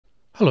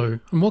Hello,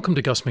 and welcome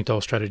to Gus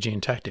McDoll Strategy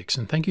and Tactics,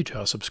 and thank you to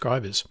our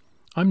subscribers.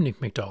 I'm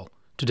Nick McDoll.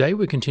 Today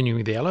we're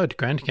continuing the Allied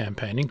Grand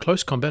Campaign in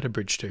Close Combat: A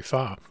Bridge Too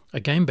Far, a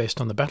game based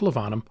on the Battle of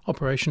Arnhem,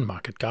 Operation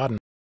Marketgarden.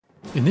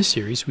 In this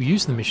series, we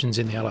use the missions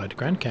in the Allied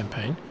Grand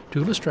Campaign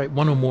to illustrate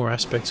one or more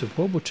aspects of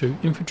World War II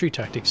infantry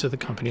tactics at the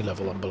company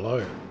level and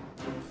below.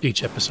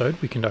 Each episode,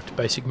 we conduct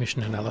basic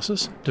mission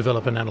analysis,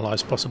 develop and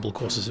analyse possible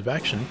courses of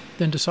action,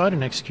 then decide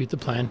and execute the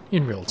plan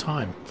in real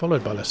time,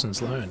 followed by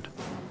lessons learned.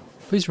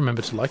 Please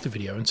remember to like the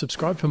video and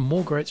subscribe for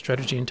more great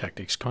strategy and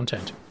tactics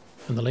content,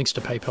 and the links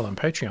to PayPal and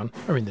Patreon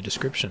are in the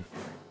description.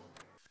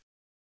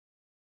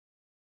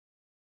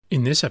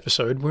 In this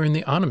episode, we're in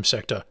the Arnhem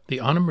sector, the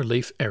Arnhem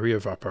Relief Area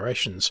of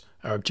Operations.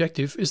 Our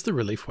objective is the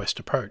Relief West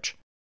approach.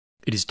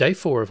 It is Day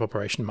 4 of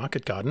Operation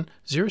Marketgarden,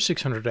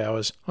 0600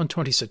 hours on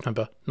 20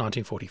 September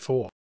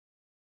 1944.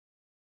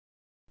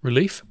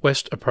 Relief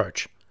West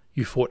approach.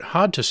 You fought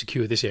hard to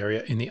secure this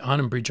area in the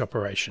Arnhem Bridge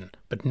operation,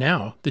 but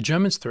now the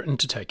Germans threaten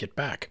to take it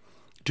back.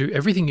 Do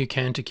everything you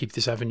can to keep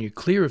this avenue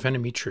clear of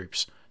enemy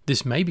troops.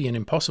 This may be an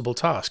impossible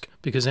task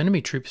because enemy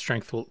troop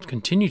strength will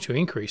continue to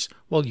increase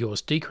while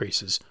yours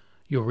decreases.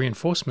 Your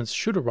reinforcements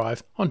should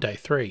arrive on Day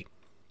 3.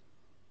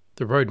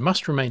 The road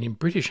must remain in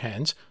British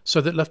hands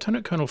so that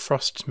Lieutenant Colonel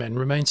Frost's men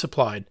remain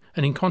supplied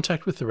and in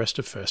contact with the rest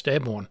of 1st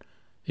Airborne.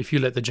 If you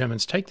let the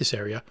Germans take this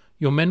area,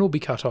 your men will be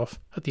cut off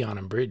at the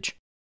Arnhem Bridge.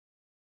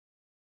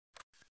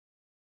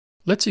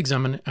 Let's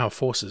examine our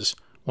forces.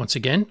 Once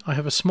again, I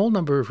have a small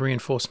number of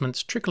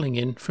reinforcements trickling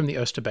in from the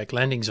Oosterbeek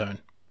landing zone.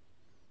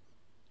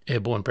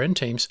 Airborne Bren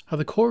teams are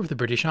the core of the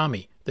British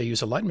Army. They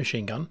use a light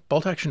machine gun,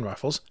 bolt-action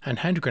rifles and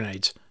hand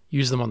grenades.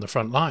 Use them on the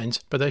front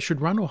lines, but they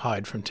should run or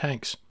hide from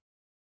tanks.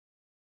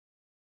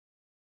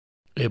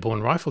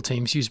 Airborne rifle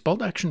teams use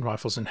bolt-action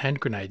rifles and hand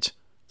grenades.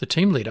 The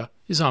team leader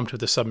is armed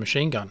with a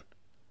submachine gun.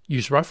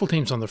 Use rifle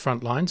teams on the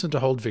front lines and to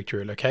hold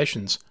victory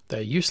locations. They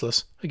are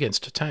useless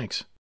against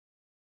tanks.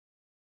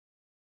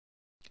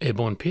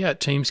 Airborne Piat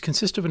teams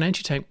consist of an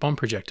anti-tank bomb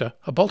projector,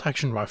 a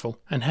bolt-action rifle,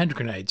 and hand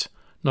grenades.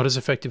 Not as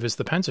effective as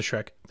the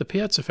Panzerschreck, the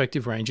Piat's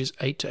effective range is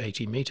 8 to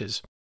 80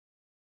 metres.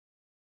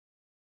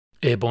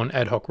 Airborne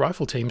ad hoc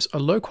rifle teams are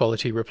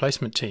low-quality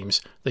replacement teams.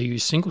 They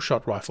use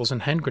single-shot rifles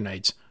and hand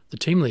grenades. The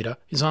team leader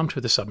is armed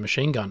with a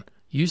submachine gun.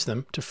 Use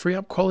them to free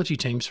up quality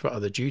teams for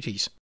other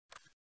duties.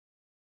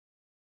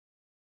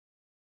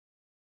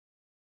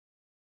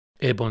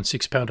 Airborne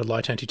 6-pounder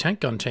light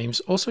anti-tank gun teams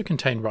also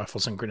contain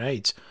rifles and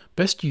grenades.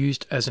 Best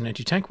used as an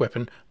anti-tank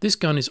weapon, this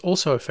gun is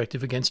also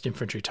effective against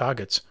infantry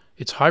targets.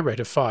 Its high rate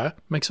of fire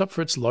makes up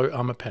for its low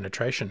armour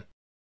penetration.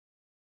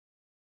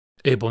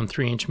 Airborne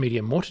 3-inch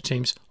medium mortar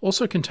teams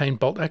also contain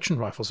bolt-action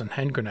rifles and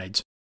hand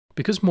grenades.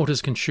 Because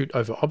mortars can shoot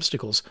over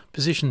obstacles,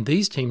 position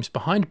these teams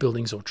behind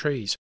buildings or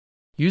trees.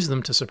 Use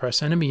them to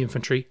suppress enemy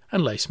infantry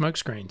and lay smoke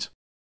screens.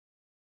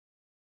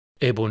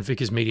 Airborne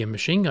Vickers medium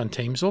machine gun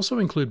teams also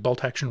include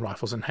bolt-action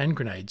rifles and hand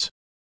grenades.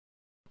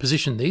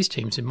 Position these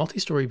teams in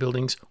multi-storey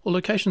buildings or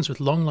locations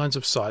with long lines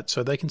of sight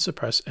so they can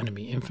suppress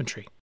enemy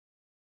infantry.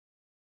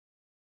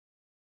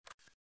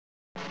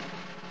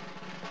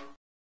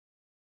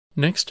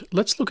 Next,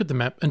 let's look at the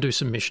map and do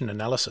some mission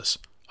analysis.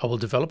 I will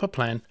develop a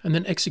plan and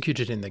then execute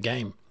it in the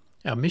game.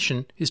 Our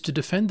mission is to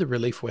defend the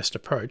Relief West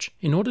approach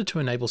in order to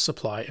enable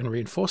supply and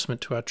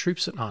reinforcement to our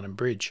troops at Arnhem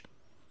Bridge.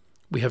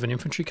 We have an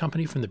infantry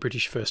company from the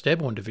British 1st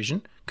Airborne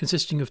Division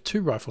consisting of 2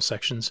 rifle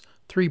sections,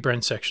 3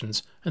 Bren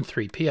sections and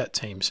 3 Piat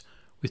teams,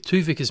 with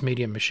 2 Vickers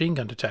medium machine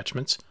gun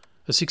detachments,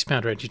 a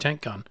 6-pounder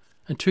anti-tank gun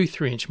and 2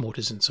 3-inch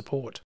mortars in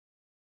support.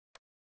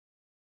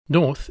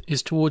 North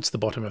is towards the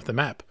bottom of the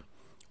map.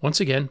 Once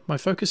again, my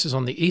focus is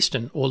on the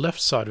eastern or left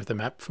side of the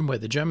map from where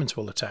the Germans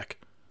will attack.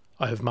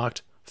 I have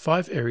marked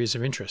 5 areas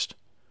of interest.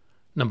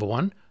 Number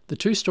 1, the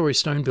 2-storey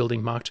stone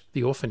building marked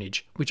the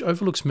Orphanage, which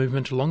overlooks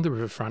movement along the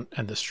riverfront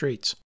and the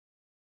streets.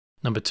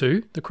 Number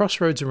 2, the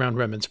crossroads around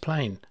Remens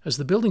Plain, as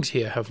the buildings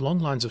here have long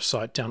lines of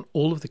sight down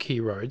all of the key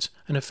roads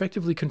and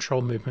effectively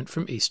control movement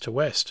from east to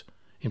west.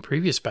 In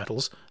previous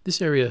battles,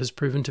 this area has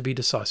proven to be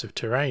decisive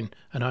terrain,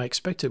 and I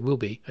expect it will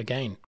be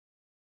again.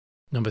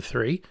 Number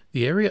 3,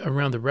 the area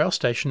around the rail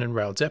station and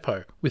rail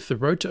depot, with the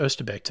road to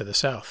Oosterbeek to the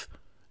south.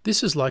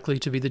 This is likely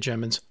to be the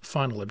Germans'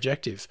 final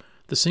objective.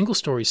 The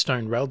single-storey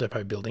stone rail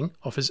depot building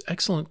offers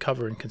excellent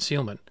cover and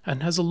concealment,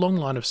 and has a long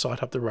line of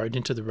sight up the road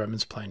into the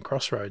Remens Plain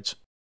crossroads.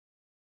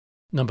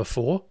 Number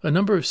 4, a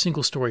number of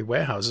single-storey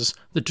warehouses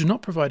that do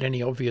not provide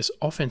any obvious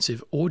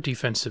offensive or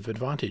defensive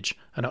advantage,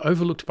 and are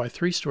overlooked by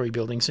 3-storey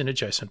buildings in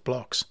adjacent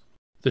blocks.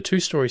 The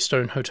 2-storey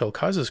stone Hotel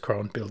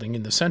Kaiserskron building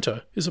in the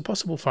centre is a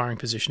possible firing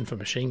position for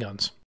machine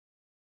guns.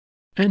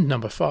 And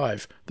number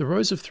 5, the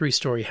rows of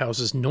 3-storey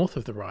houses north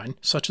of the Rhine,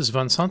 such as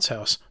Van Sant's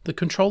house, that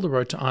control the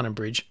road to Arnhem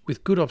Bridge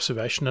with good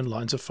observation and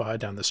lines of fire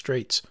down the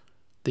streets.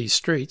 These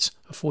streets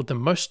afford the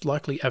most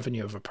likely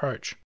avenue of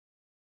approach.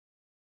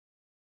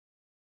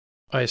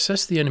 I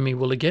assess the enemy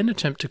will again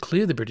attempt to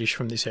clear the British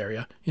from this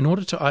area in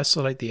order to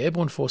isolate the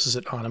airborne forces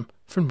at Arnhem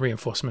from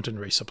reinforcement and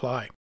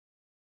resupply.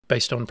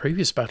 Based on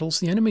previous battles,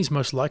 the enemy's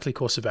most likely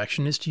course of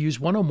action is to use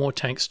one or more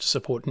tanks to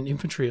support an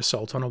infantry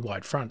assault on a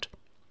wide front.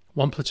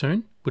 One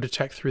platoon would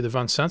attack through the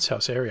von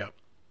Sandshaus area.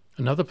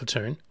 Another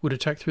platoon would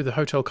attack through the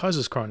Hotel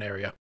Kaiserskron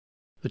area.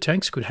 The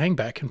tanks could hang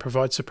back and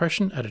provide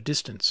suppression at a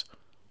distance.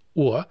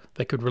 Or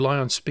they could rely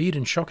on speed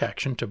and shock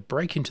action to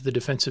break into the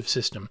defensive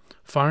system,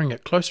 firing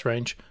at close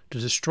range to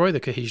destroy the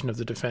cohesion of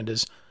the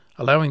defenders,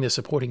 allowing their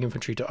supporting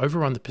infantry to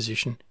overrun the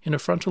position in a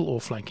frontal or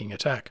flanking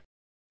attack.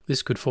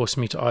 This could force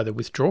me to either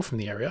withdraw from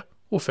the area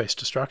or face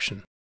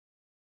destruction.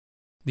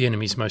 The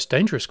enemy's most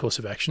dangerous course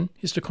of action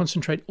is to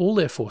concentrate all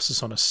their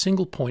forces on a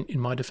single point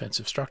in my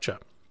defensive structure.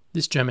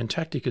 This German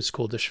tactic is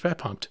called the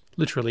Schwerpunkt,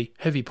 literally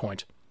heavy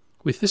point.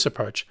 With this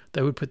approach,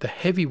 they would put the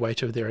heavy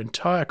weight of their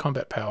entire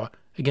combat power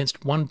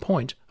against one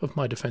point of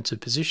my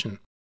defensive position.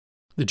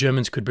 The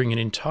Germans could bring an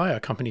entire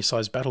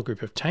company-sized battle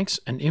group of tanks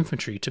and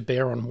infantry to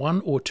bear on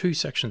one or two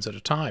sections at a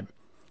time.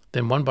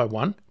 Then one by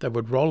one, they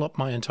would roll up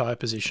my entire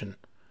position.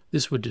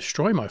 This would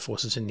destroy my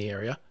forces in the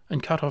area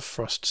and cut off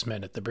Frost's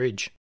men at the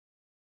bridge.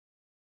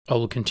 I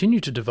will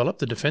continue to develop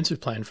the defensive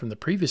plan from the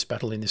previous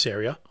battle in this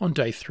area on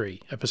Day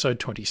 3, Episode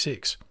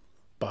 26,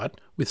 but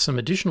with some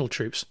additional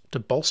troops to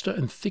bolster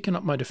and thicken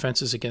up my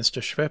defences against a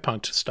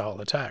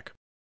Schwerpunkt-style attack.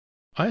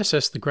 I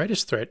assess the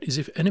greatest threat is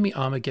if enemy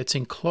armour gets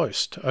in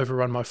close to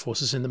overrun my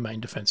forces in the main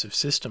defensive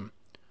system.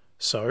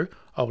 So,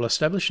 I will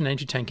establish an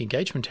anti-tank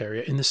engagement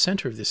area in the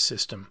centre of this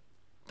system.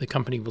 The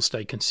company will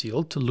stay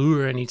concealed to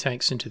lure any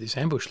tanks into this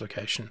ambush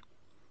location.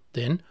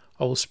 Then,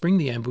 I will spring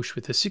the ambush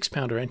with a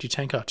 6-pounder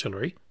anti-tank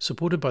artillery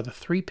supported by the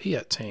 3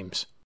 Piat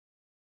teams.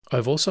 I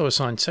have also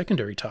assigned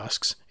secondary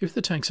tasks if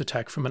the tanks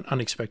attack from an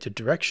unexpected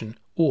direction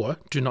or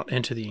do not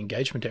enter the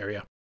engagement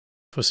area.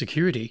 For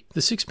security, the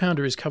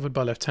 6-pounder is covered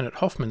by Lieutenant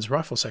Hoffmann's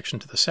rifle section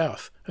to the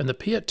south, and the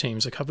Piat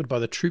teams are covered by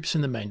the troops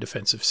in the main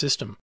defensive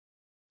system.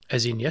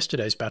 As in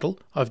yesterday's battle,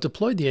 I've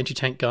deployed the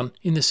anti-tank gun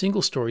in the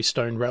single-storey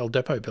stone rail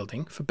depot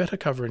building for better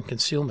cover and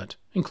concealment,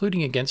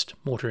 including against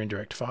mortar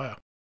indirect fire.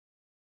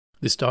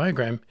 This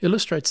diagram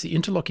illustrates the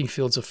interlocking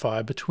fields of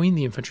fire between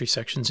the infantry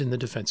sections in the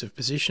defensive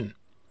position.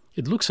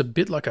 It looks a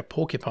bit like a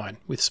porcupine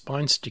with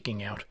spines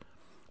sticking out.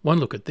 One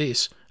look at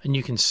this, and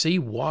you can see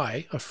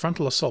why a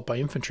frontal assault by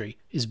infantry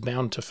is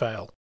bound to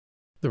fail.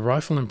 The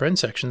rifle and Bren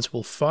sections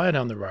will fire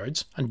down the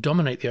roads and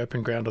dominate the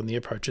open ground on the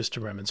approaches to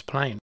Remen's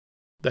Plain.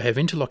 They have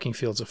interlocking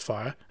fields of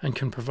fire and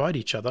can provide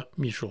each other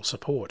mutual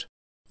support.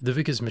 The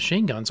Vickers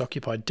machine guns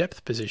occupy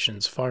depth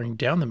positions, firing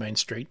down the main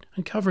street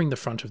and covering the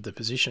front of the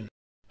position.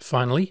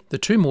 Finally, the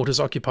 2 mortars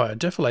occupy a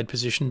defilade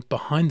position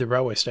behind the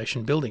railway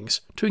station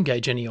buildings to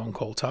engage any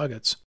on-call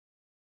targets.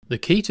 The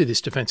key to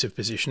this defensive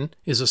position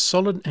is a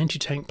solid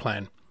anti-tank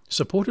plan,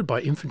 supported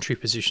by infantry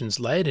positions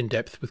layered in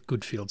depth with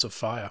good fields of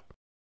fire.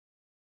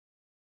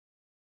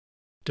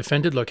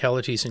 Defended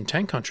localities in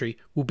tank country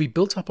will be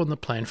built up on the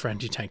plan for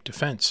anti-tank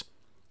defence.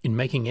 In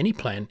making any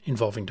plan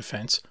involving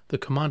defence, the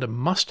commander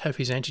must have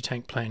his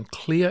anti-tank plan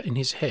clear in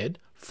his head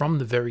from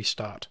the very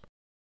start.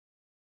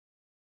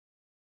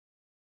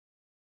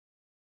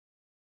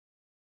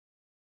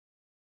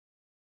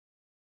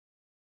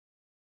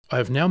 I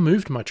have now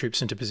moved my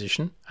troops into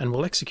position and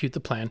will execute the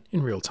plan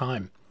in real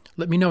time.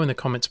 Let me know in the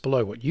comments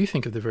below what you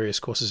think of the various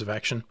courses of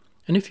action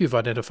and if you've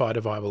identified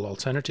a viable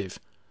alternative.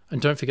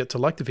 And don't forget to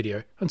like the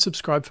video and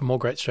subscribe for more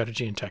great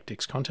strategy and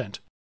tactics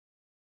content.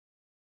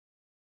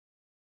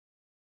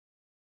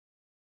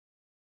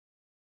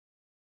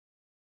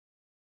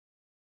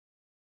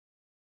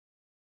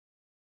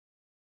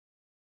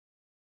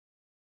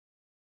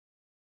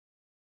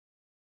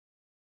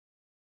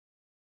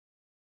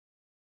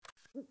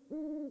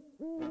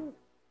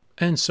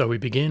 And so we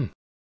begin.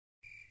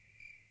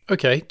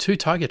 Okay, 2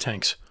 Tiger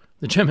tanks.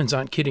 The Germans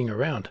aren't kidding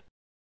around.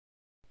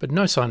 But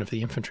no sign of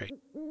the infantry.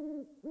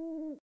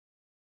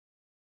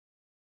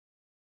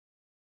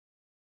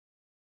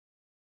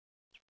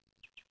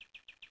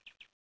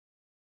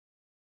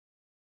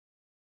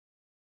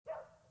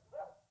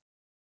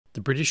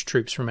 The British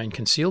troops remain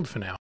concealed for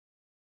now.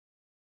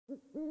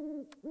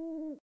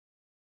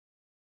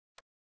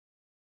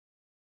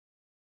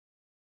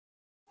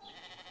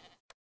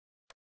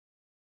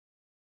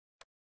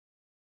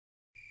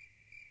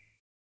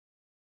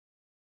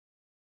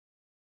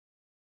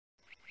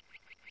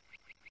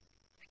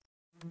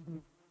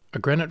 A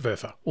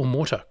Granatwerfer or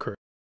mortar crew.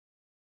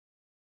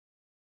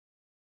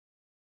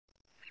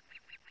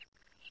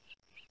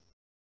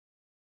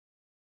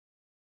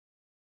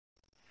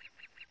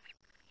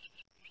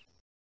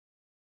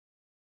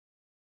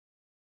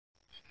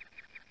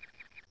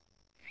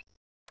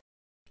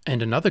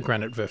 And another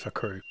Granatwerfer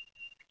crew.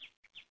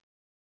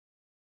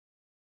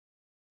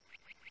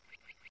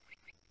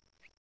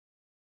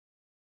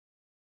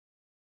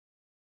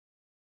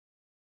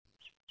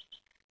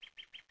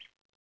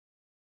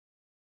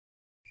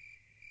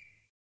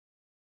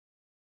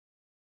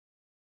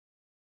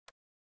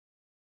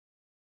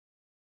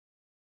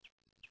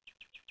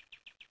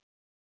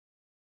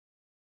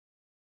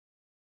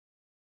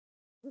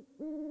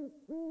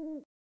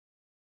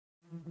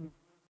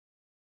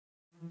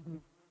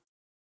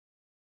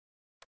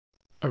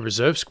 A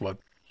reserve squad.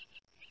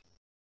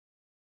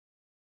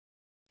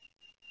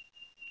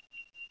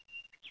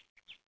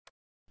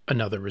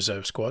 Another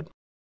reserve squad.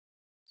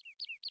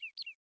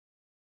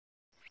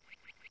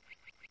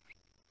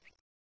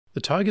 The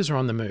Tigers are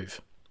on the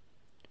move.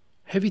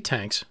 Heavy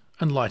tanks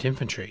and light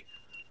infantry.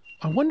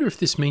 I wonder if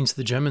this means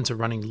the Germans are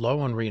running low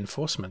on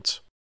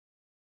reinforcements.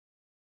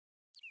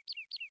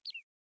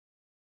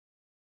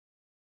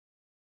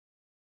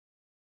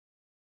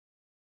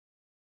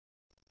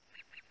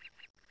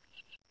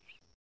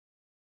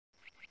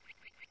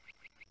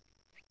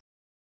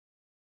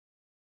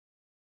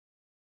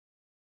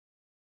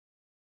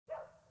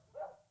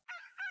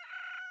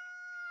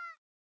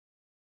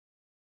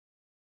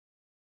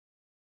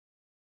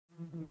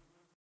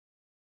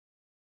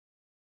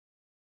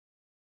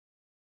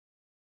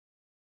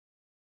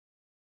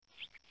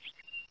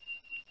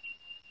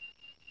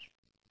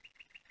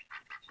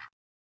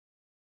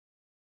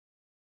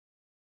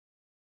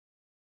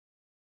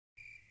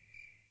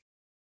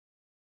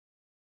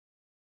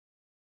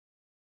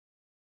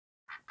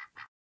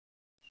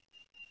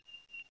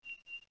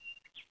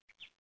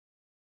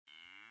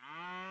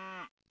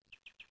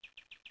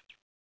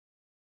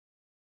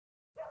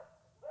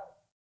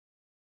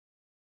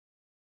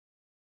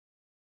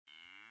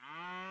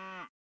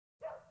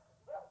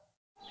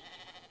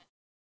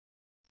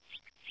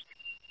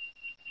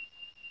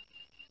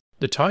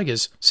 The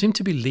Tigers seem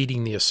to be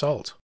leading the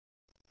assault.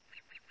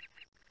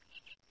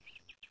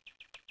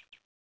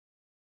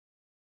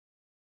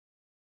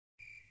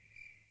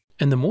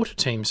 And the mortar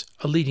teams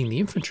are leading the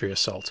infantry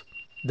assault.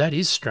 That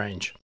is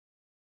strange.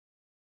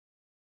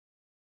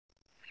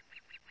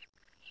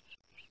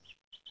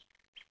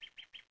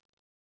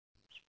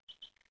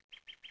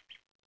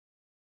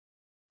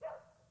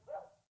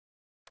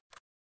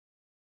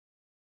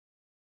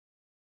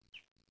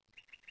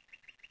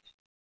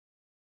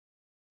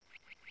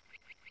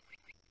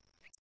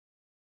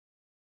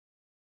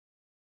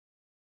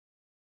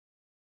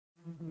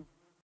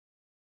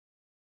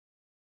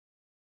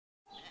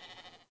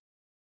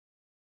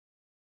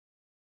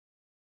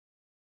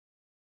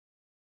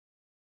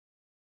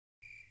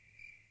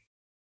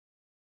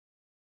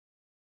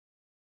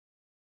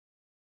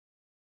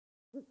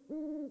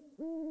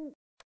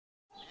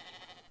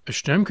 A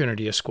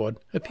Sturmgrenadier squad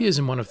appears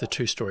in one of the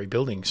two-storey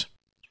buildings.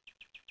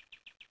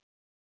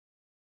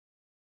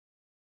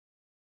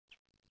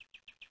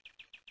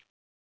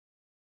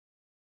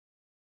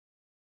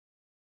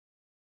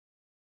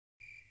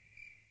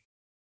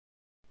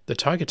 The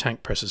Tiger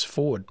tank presses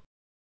forward.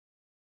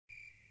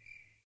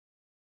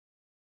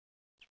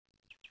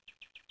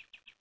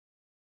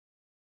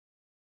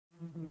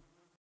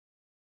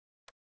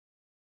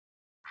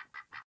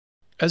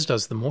 As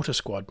does the mortar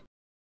squad.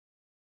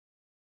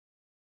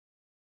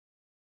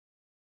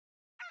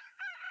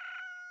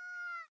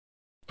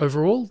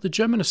 Overall, the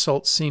German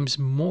assault seems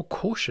more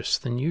cautious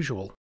than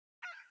usual.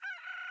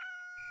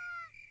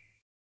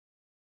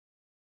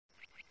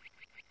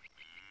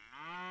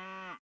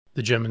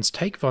 The Germans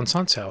take von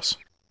Sandshaus.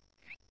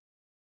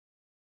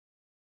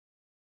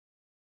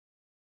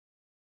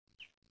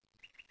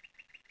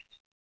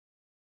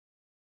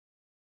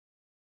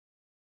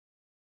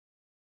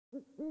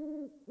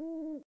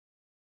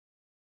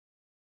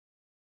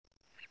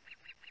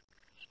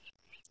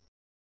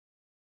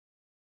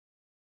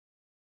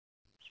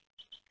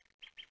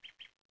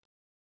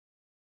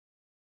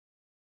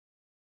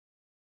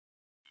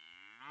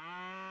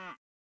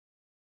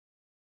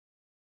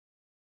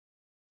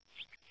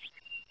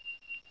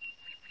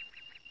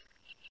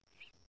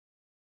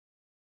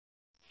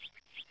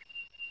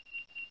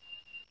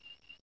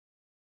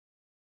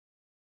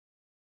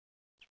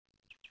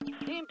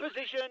 In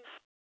position.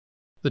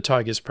 The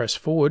Tigers press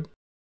forward.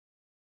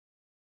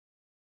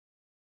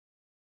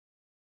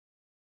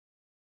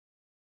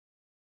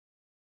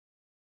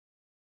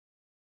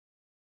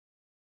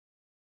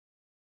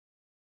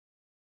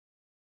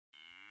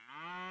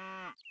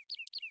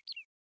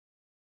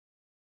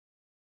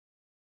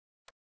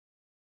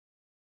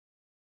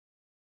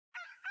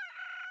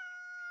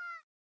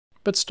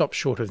 But stop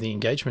short of the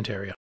engagement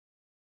area.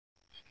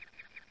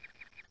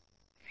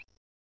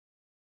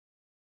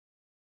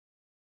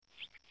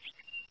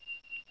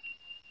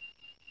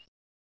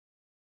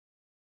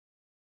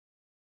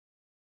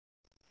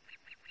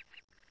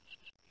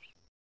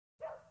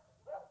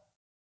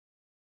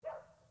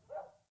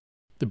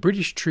 The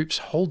British troops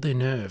hold their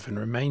nerve and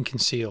remain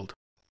concealed.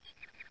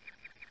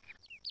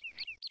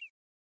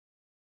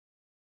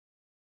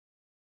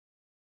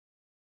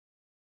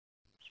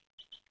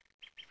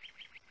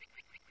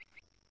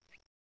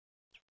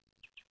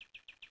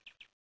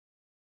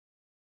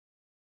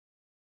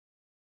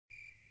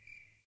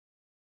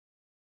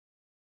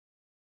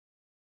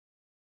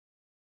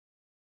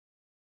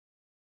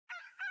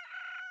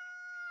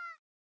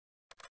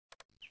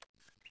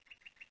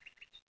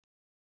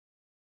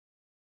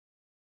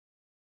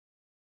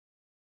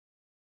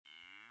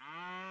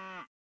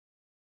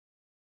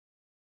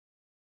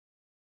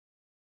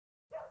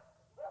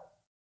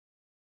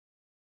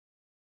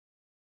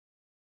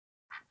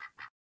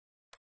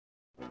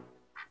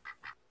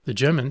 The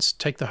Germans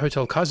take the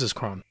Hotel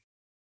Kaiserskron.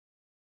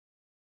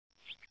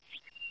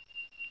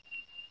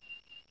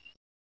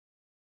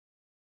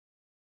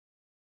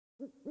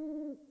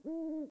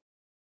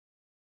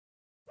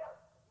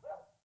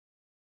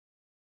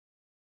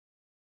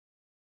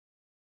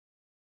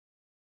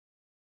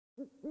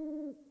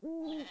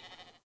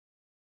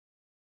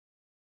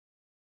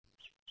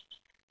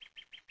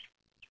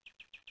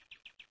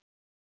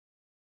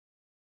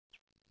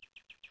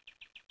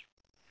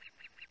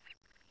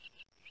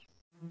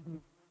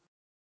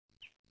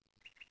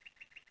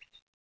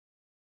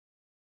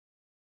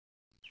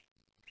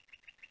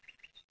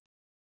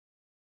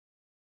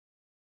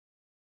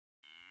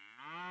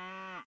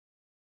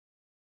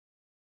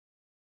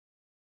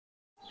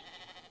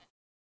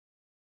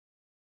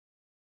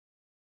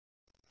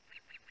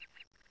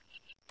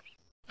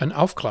 An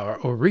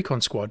Aufklärer or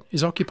recon squad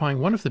is occupying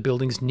one of the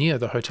buildings near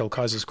the Hotel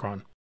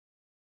Kaiserskron.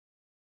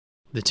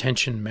 The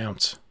tension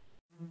mounts.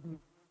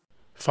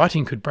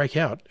 Fighting could break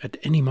out at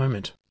any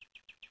moment.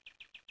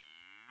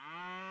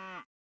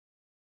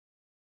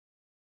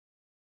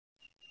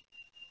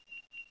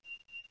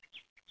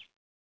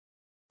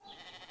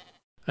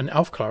 An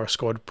Aufklärer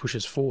squad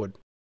pushes forward.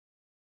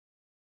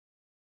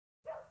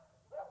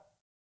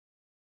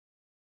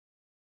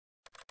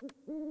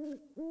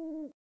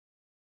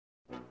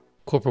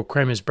 Corporal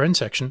Kramer's Bren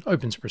section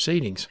opens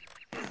proceedings.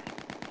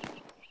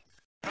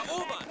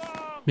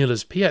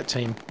 Miller's Piat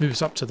team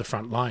moves up to the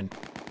front line.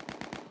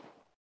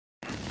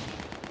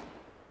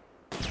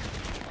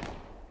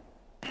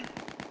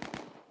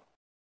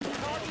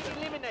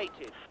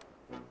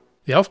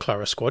 The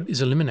Aufklärer squad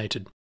is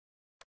eliminated.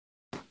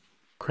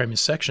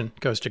 Kramer's section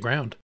goes to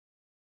ground.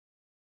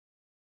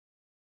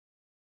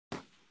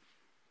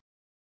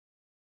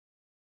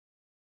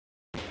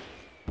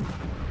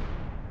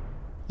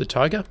 The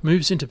Tiger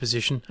moves into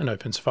position and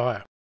opens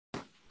fire.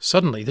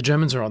 Suddenly the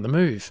Germans are on the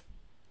move.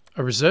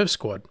 A reserve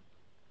squad.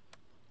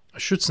 A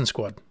Schützen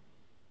squad.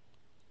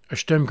 A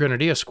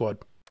Sturmgrenadier squad.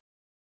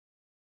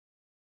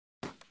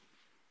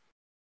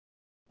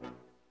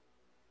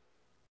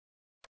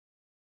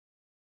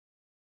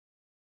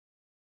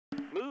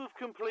 Move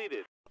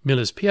completed.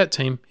 Miller's Piat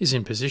team is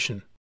in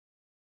position.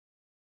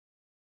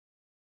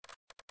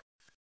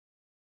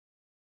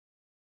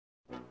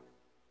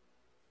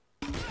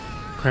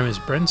 Kramer's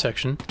Bren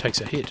section takes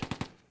a hit.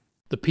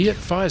 The Piat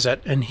fires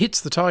at and hits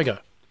the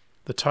Tiger.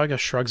 The Tiger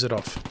shrugs it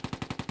off.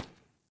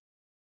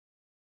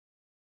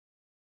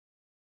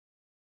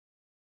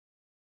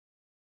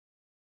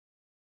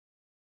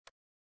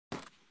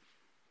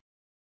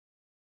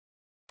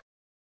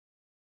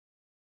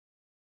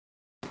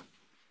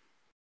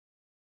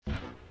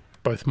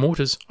 Both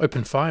mortars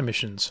open fire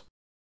missions.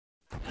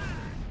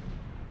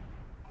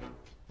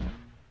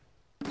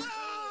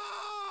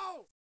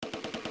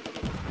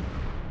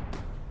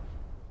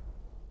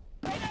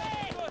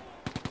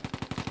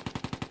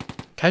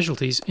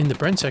 Casualties in the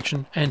Bren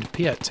section and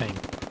Piat team.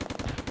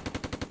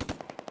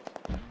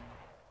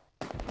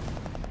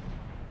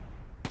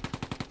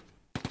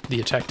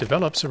 The attack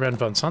develops around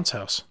von Sundt's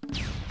house.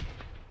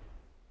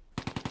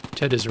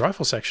 Tedder's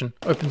rifle section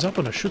opens up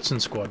on a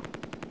Schützen squad.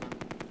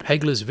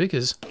 Hagler's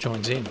Vickers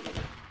joins in.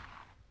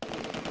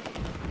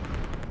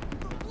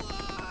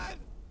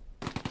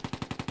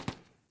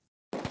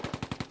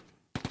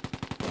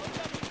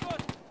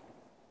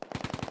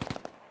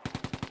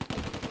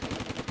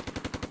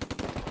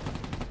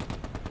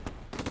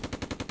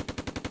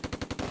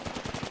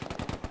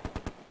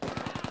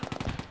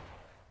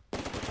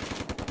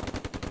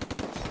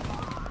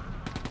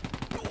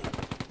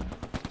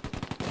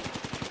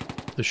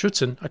 The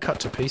Schützen are cut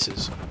to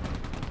pieces.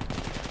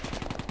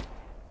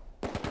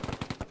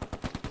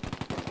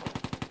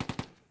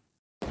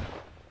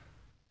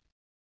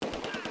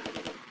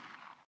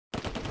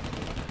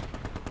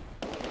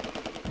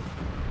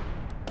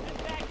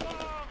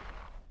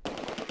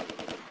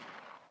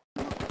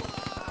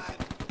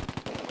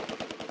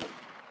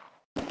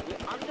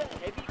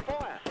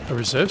 A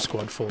reserve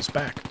squad falls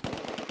back.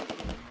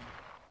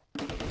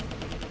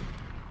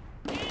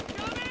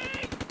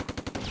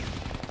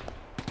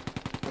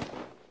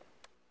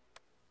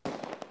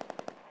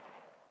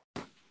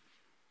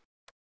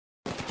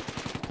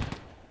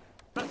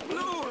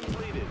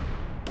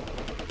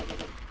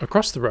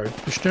 Across the road,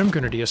 the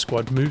Sturmgrenadier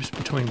squad moves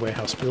between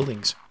warehouse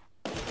buildings.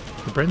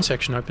 The Bren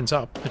section opens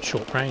up at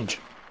short range,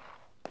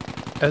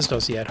 as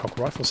does the ad hoc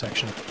rifle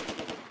section.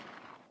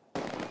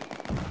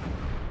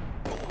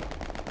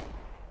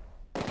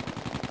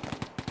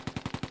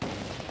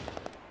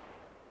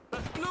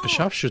 A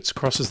Scharfschütze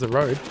crosses the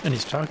road and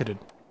is targeted.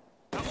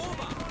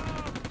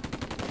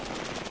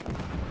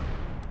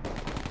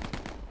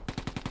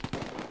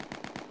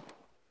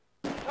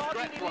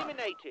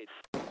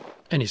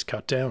 And is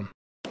cut down.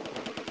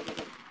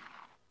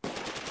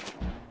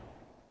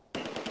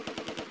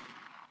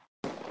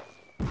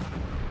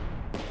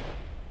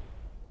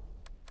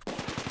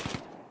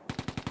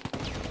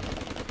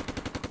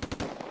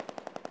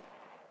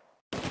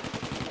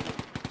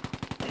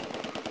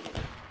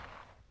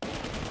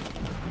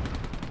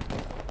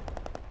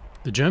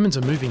 The Germans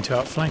are moving to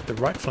outflank the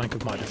right flank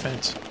of my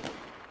defence.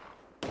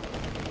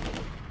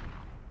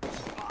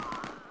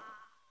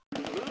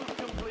 Move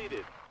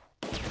completed.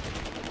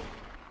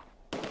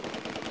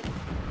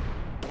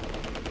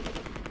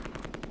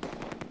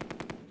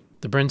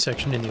 The Bren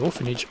section in the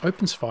orphanage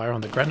opens fire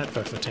on the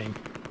Granatwerfer team.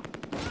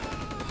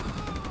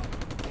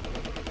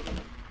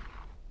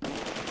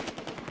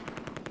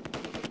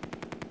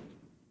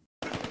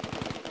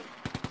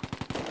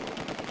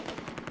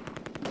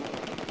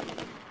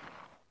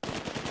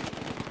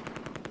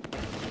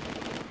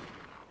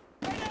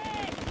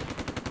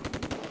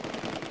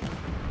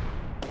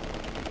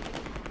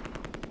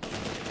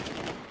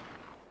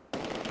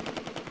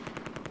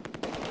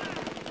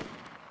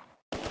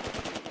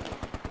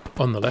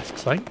 On the left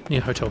flank,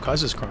 near Hotel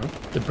Kaiserskron,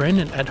 the Bren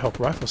and ad hoc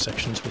rifle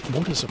sections with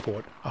mortar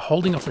support are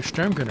holding off a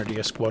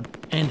Sturmgrenadier squad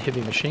and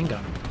heavy machine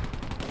gun,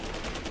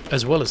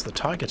 as well as the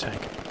Tiger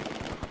tank.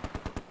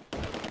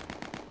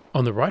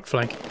 On the right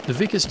flank, the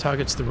Vickers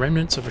targets the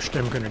remnants of a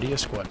Sturmgrenadier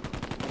squad.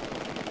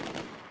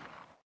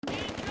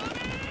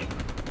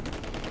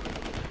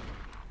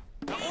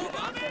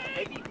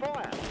 Heavy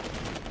fire.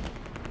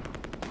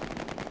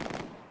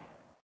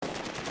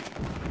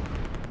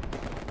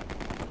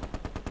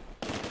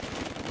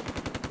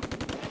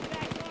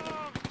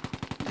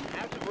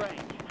 Out of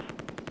range.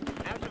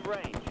 Out of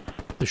range.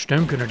 The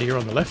Sturmgrenadier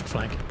on the left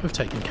flank have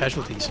taken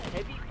casualties.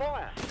 Heavy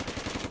fire.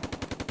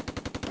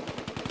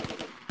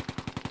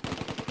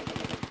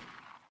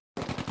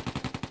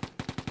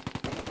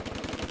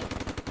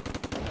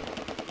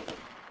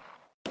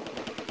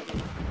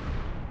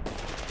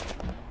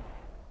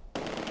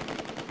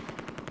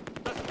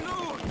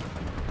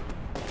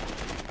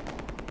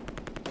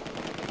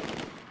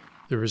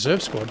 The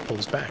reserve squad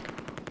pulls back.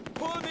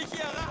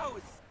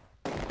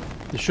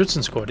 The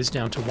Schützen squad is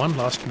down to one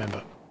last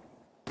member.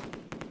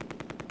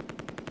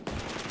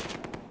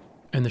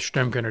 And the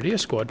Sturmgrenadier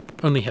squad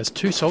only has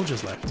 2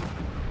 soldiers left.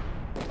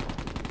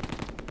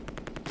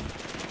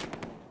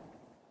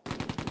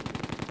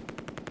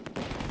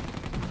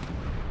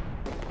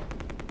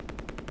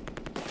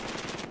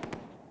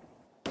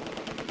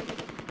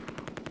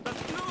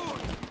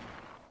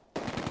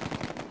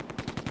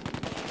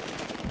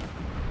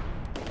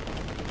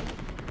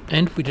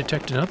 And we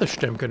detect another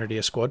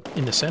Sturmgrenadier squad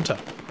in the centre.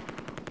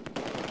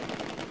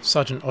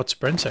 Sergeant Ott's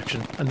Bren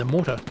section and the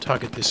mortar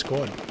target this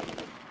squad.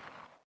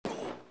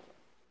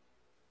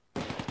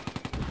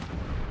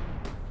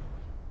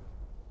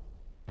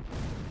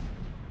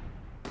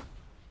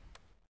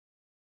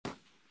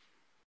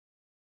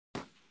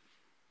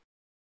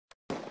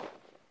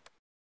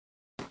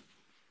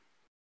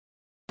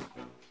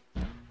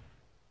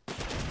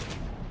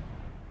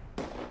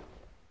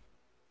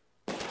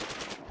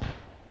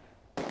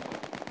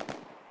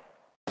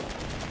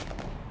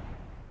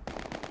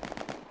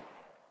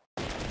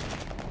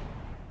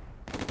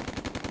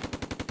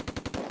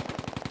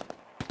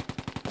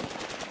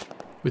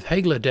 With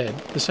Hagler dead,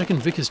 the 2nd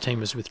Vickers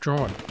team is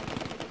withdrawn.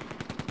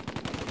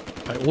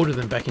 I order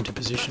them back into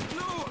position.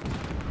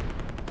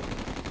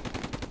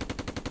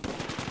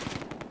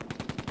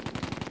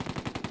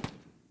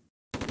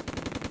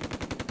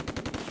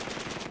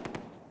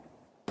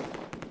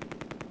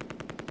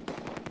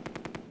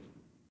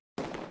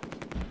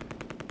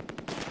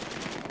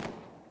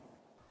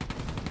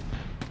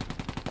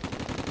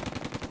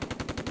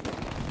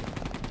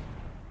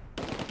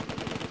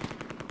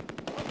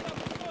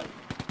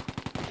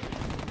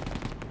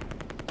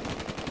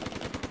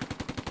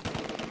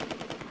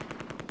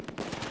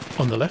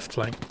 On the left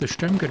flank, the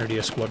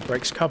Sturmgrenadier squad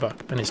breaks cover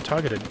and is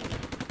targeted.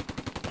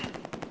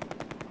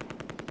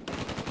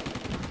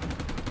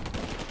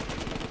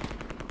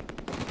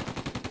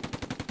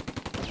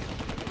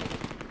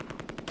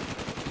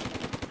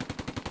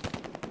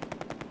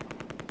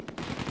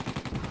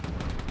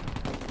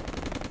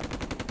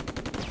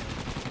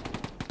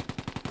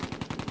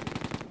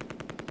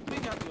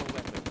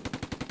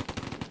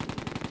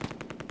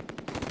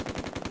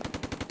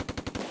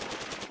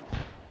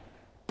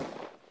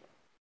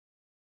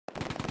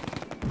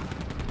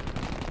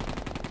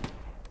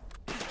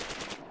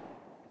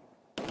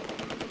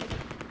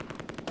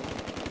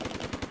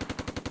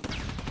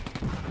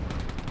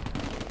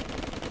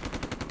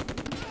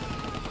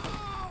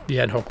 The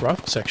ad hoc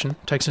rifle section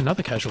takes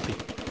another casualty.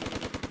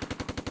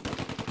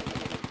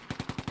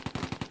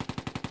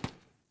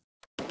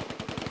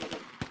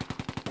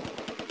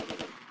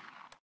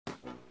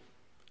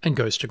 And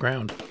goes to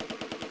ground.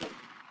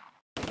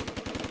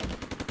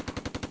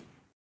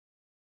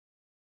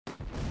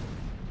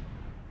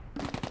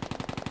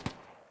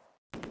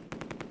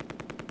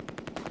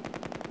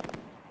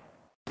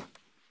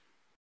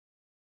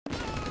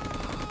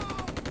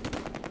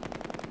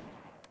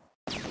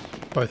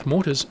 Both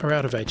mortars are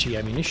out of HE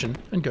ammunition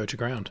and go to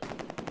ground.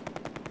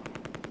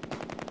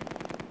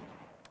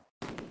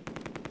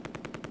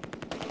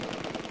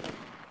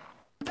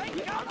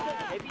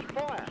 Heavy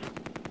fire.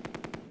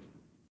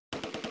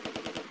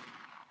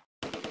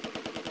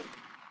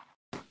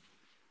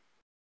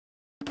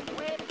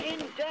 We're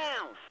pinned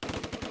down.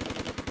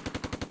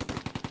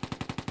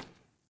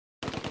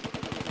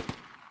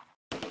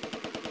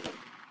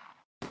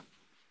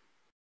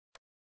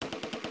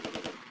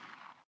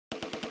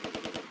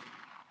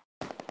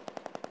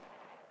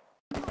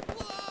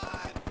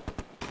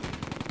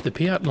 The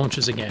Piat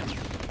launches again.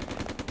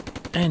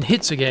 And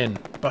hits again,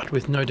 but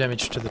with no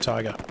damage to the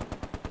Tiger.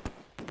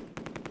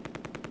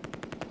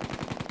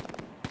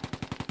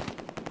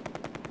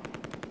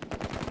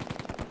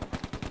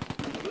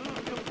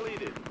 Move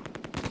completed.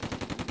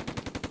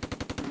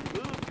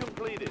 Move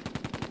completed.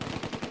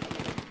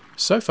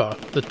 So far,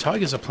 the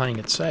Tigers are playing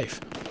it safe,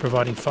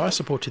 providing fire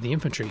support to the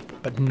infantry,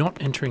 but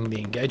not entering the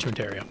engagement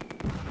area.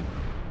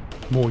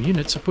 More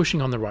units are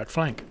pushing on the right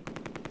flank.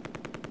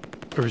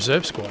 A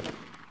reserve squad.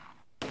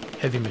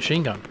 Heavy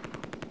machine gun.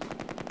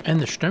 and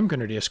the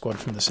Sturmgrenadier squad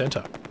from the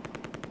centre.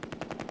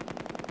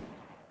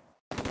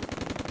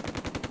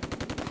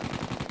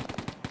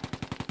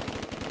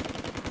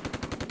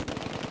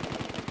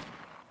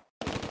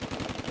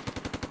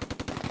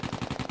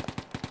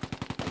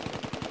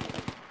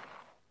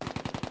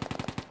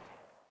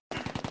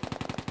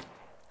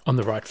 On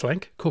the right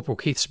flank, Corporal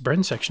Keith's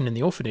Bren section in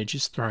the orphanage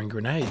is throwing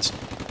grenades.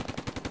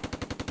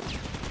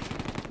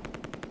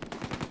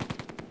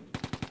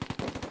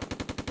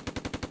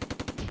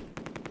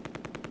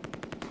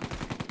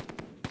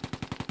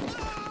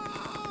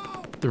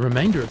 The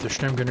remainder of the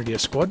Sturmgrenadier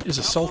squad is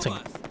assaulting. We're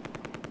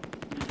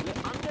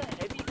under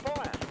heavy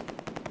fire.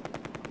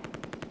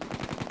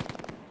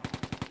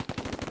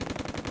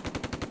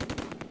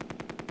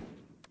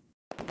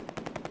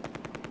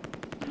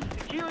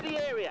 Secure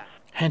the area.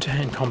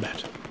 Hand-to-hand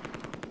combat.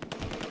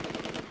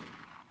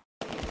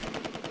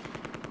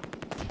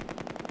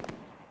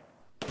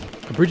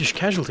 A British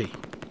casualty.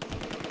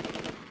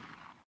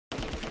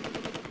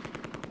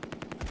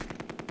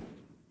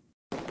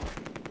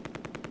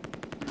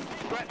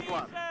 Threat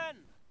one.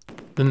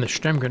 Then the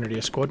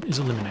Sturmgrenadier squad is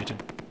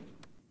eliminated.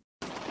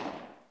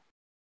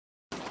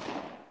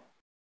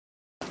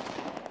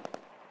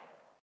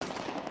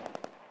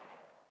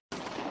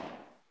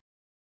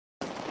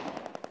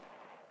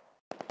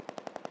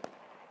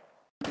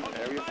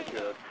 Area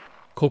secured.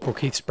 Corporal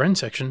Keith's Bren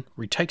section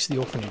retakes the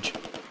orphanage.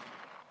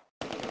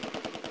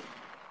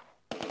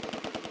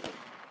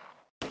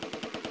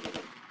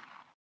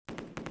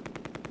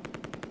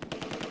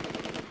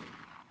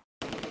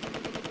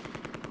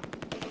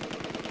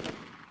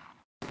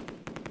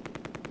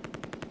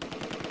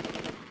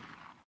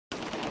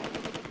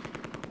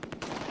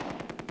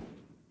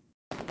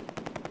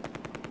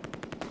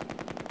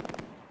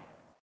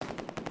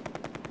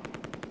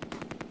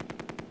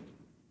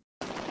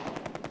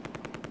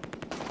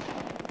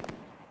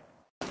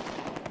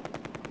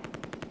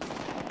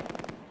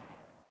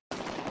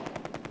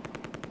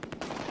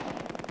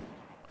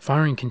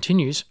 Firing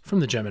continues from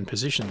the German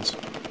positions.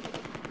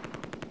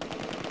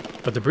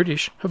 But the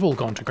British have all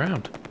gone to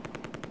ground.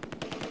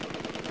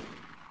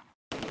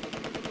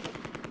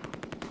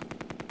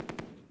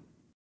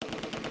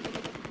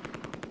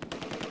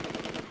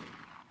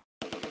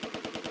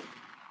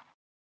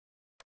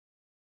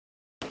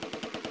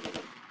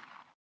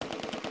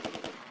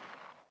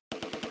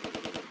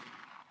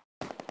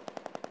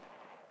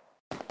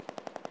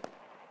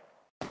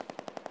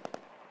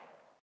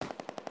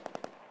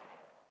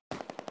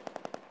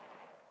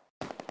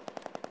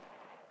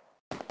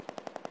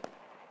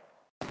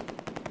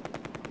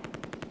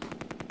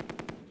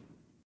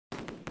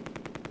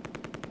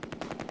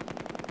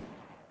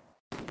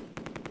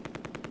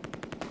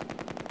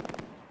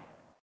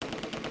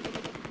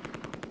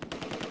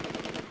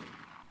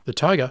 The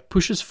Tiger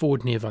pushes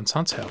forward near Von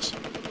Sant's house.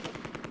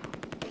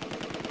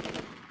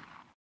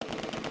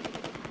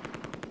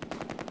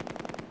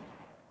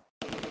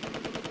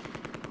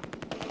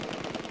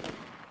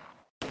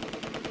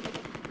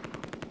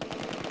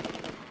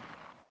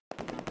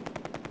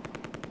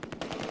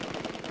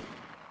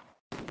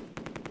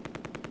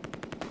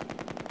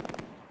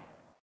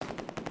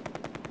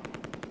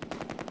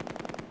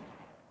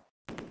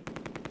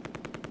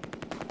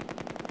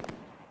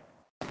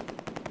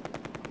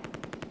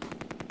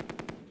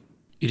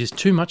 It is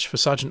too much for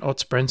Sergeant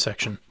Ott's Bren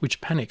section,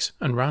 which panics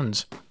and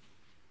runs.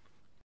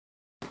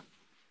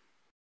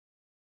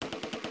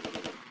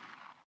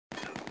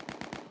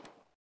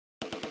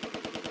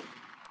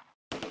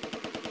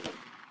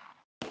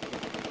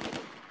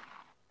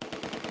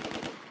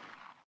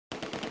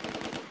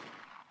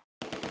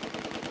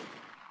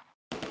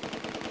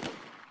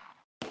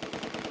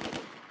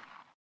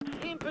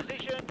 In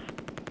position.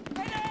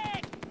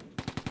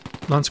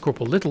 Lance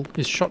Corporal Little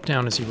is shot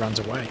down as he runs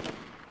away.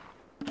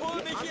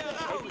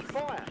 Heavy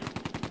fire.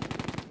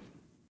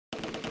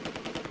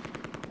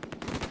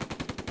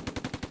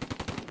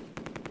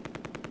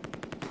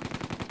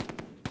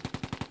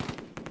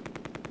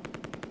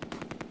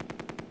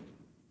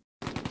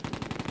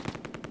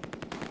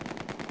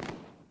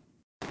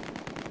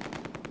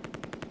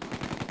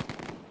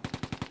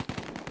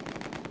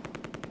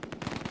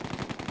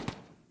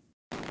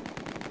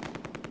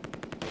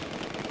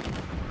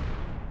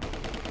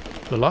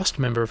 The last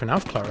member of an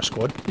Aufklärer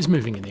squad is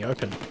moving in the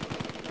open.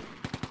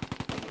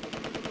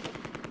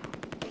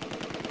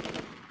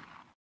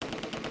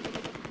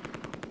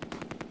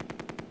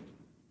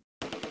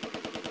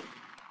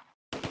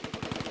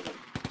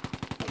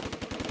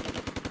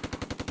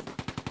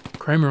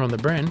 Kramer on the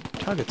Bren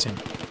targets him.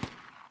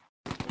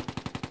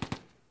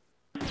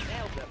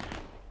 Nailed them.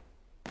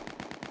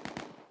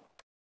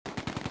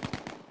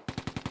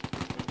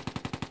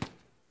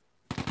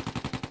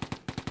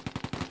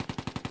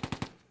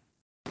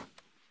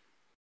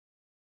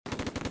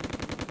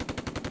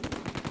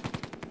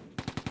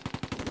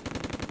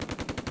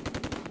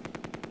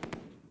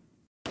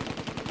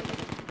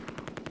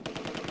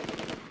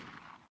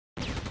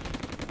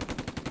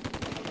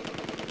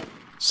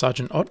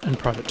 Sergeant Ott and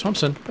Private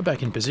Thompson are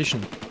back in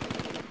position.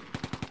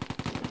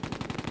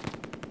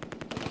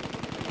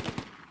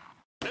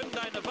 Nimm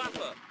deine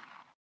Waffe!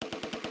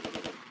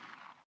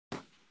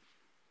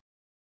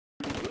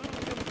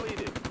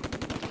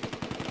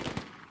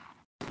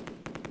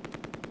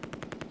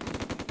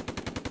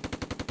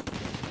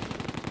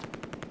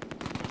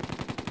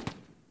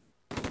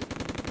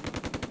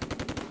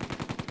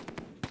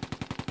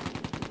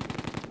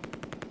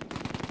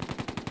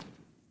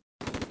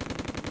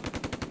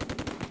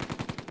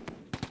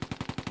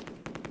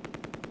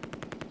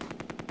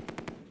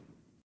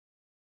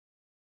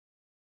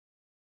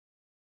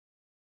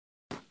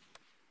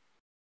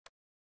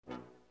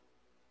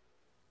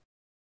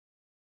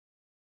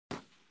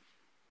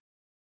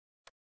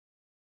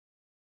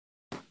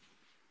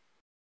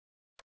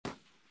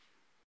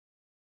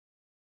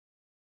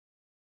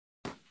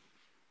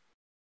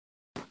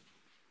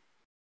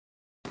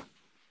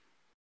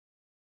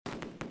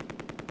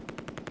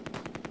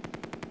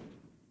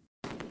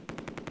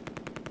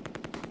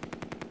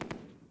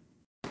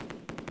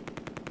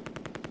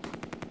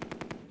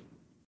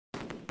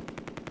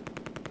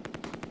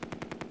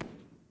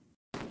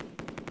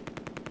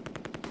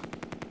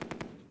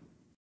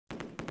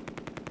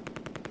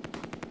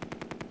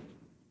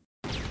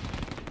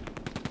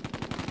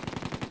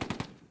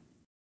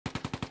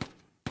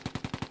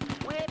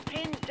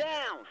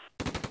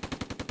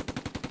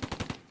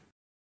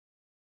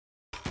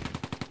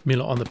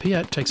 Miller on the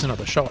Piat takes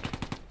another shot.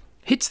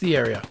 Hits the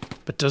area,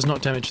 but does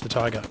not damage the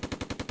Tiger.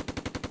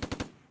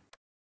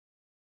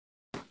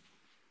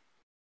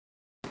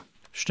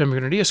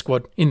 Sturmgrenadier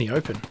squad in the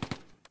open.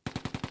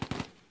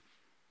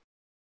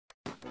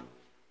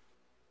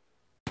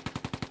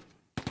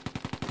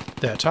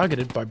 They are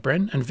targeted by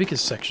Bren and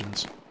Vickers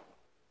sections.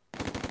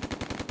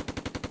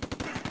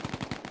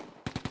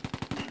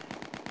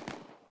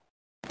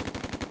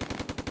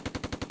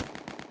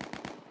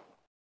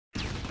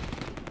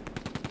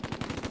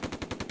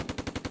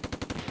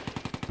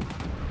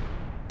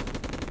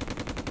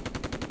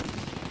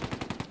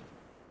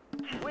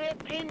 We're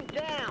pinned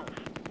down.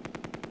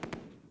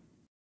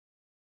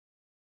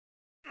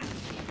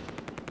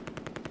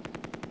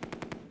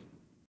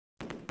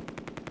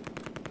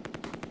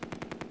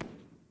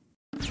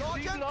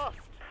 We lost.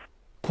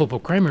 Corporal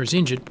Kramer is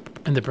injured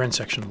and the Bren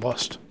section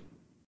lost.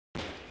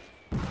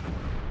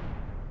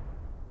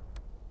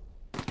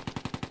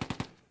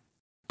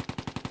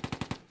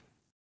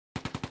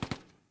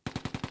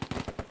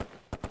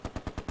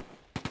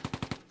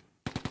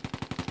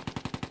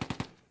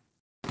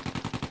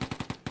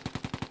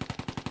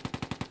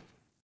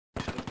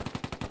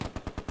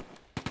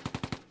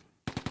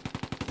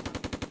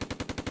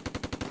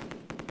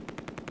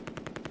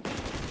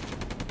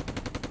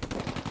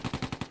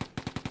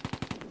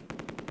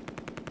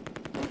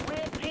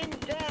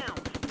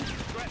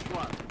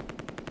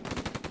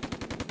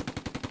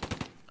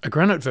 A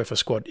Granatwerfer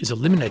squad is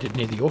eliminated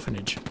near the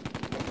orphanage.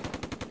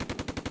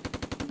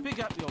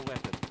 Pick up your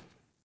weapon.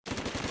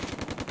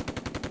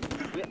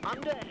 We're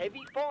under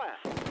heavy fire.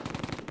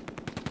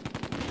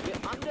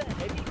 We're under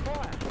heavy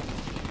fire.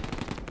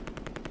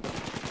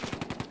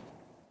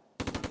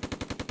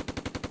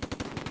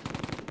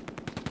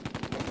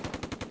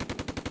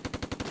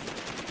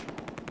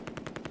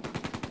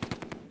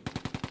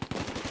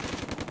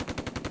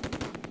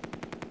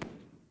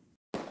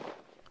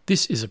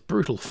 This is a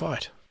brutal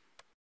fight.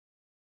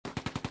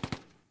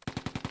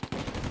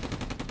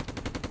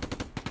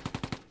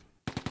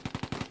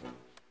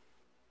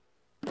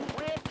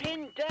 We're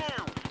pinned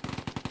down.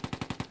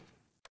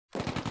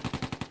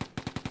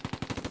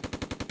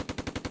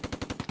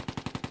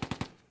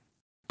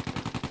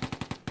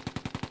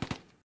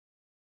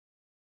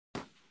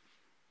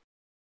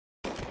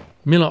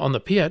 Miller on the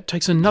Piat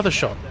takes another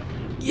shot.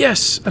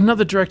 Yes!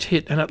 Another direct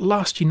hit, and at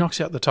last he knocks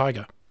out the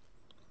Tiger.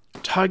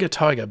 Tiger,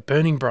 Tiger,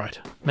 burning bright,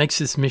 makes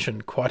this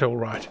mission quite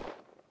alright.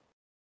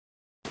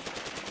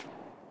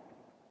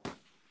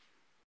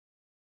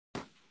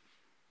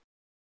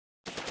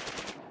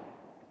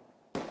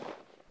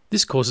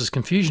 This causes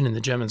confusion in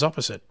the Germans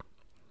opposite.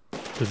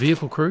 The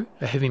vehicle crew,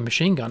 a heavy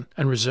machine gun,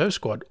 and reserve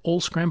squad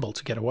all scramble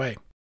to get away.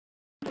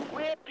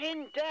 We're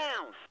pinned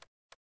down.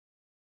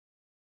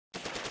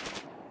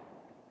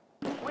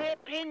 We're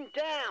pinned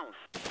down.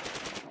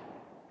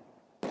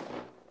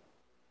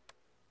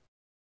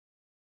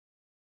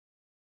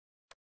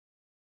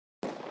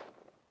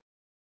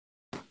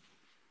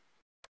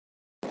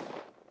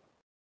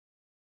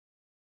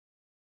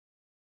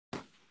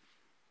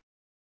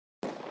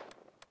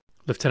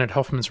 Lieutenant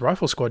Hoffman's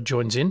rifle squad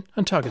joins in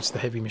and targets the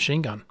heavy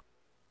machine gun.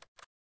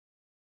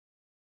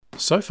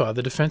 So far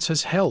the defence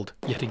has held,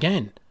 yet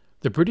again.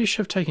 The British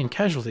have taken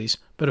casualties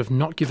but have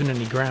not given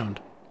any ground.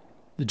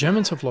 The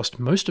Germans have lost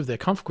most of their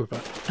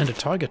Kampfgruppe and a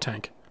Tiger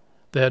tank.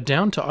 They are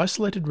down to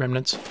isolated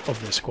remnants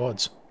of their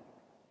squads.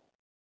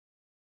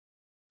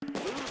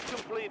 Move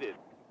completed.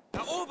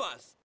 Herr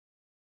Oberst!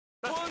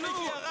 Lass mich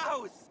hier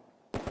raus!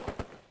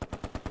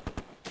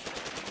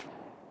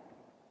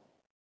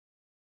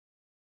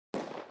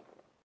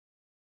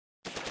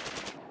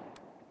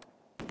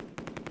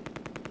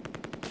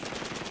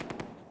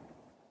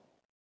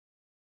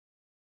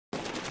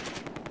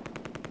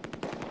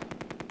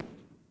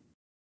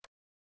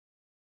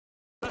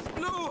 Das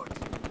Blut!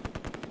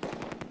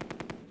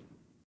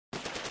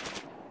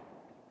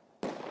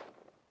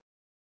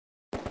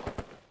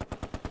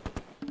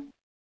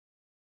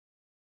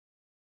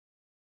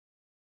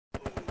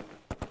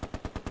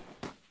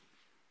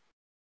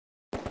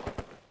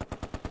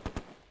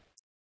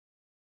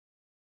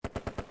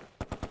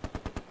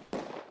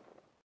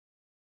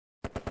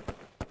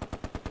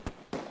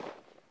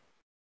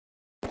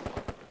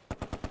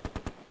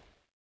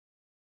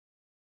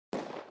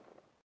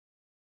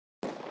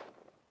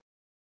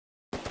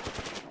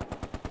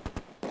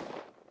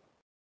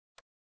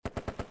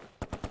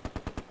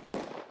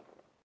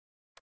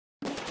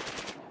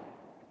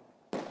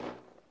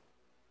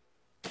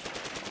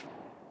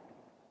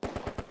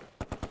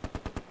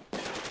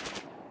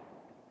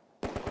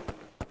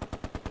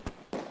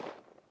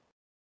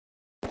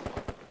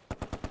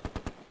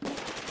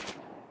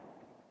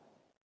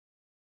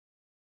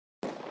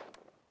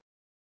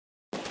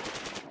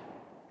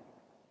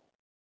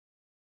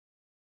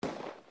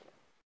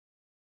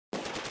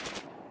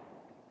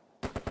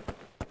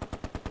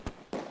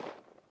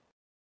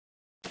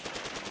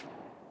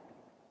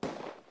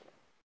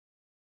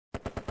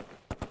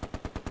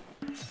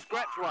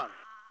 Scratch one.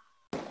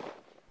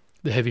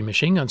 The heavy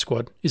machine gun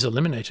squad is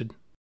eliminated.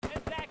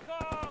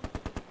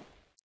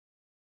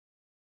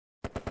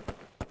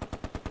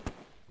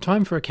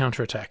 Time for a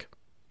counterattack.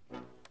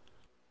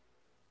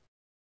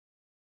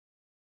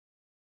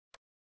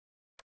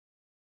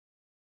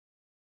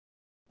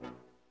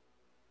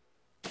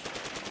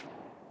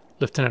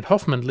 Lieutenant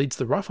Hoffman leads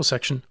the rifle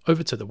section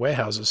over to the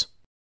warehouses.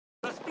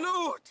 Das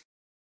Blut!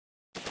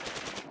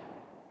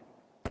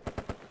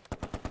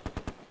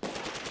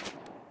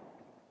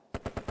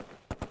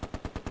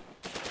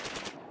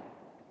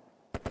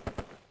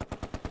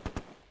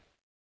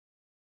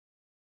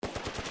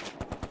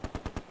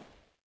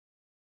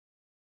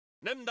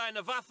 Nimm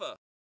deine Waffe!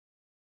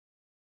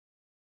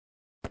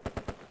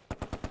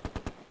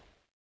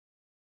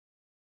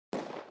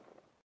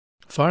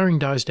 Firing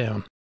dies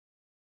down.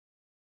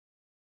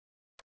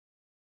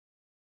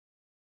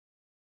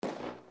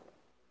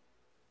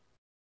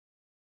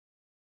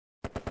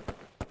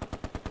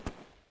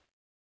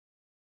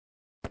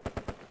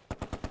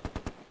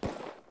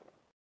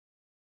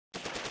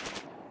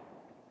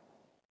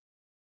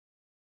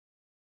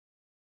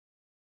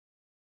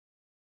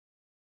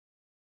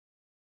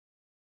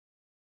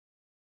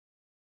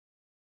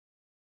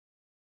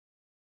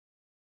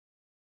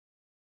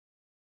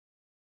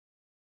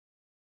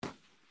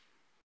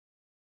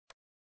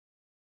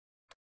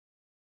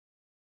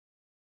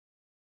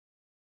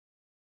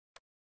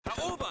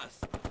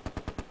 Eroberst!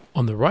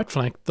 On the right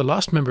flank, the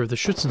last member of the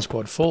Schützen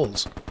squad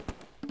falls.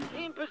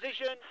 In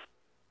position.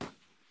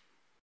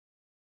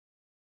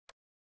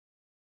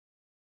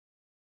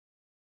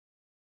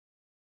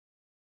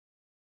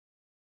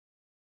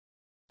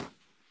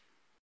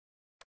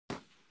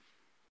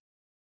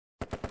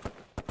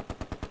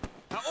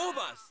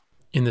 Eroberst!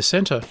 In the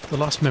centre, the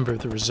last member of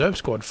the reserve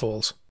squad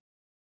falls.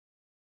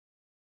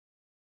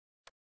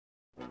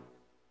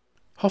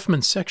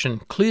 Hoffman's section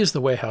clears the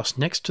warehouse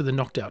next to the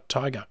knocked out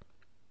Tiger.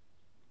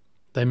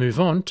 They move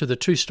on to the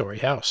two-storey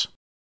house.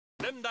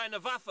 Nimm deine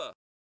Waffe!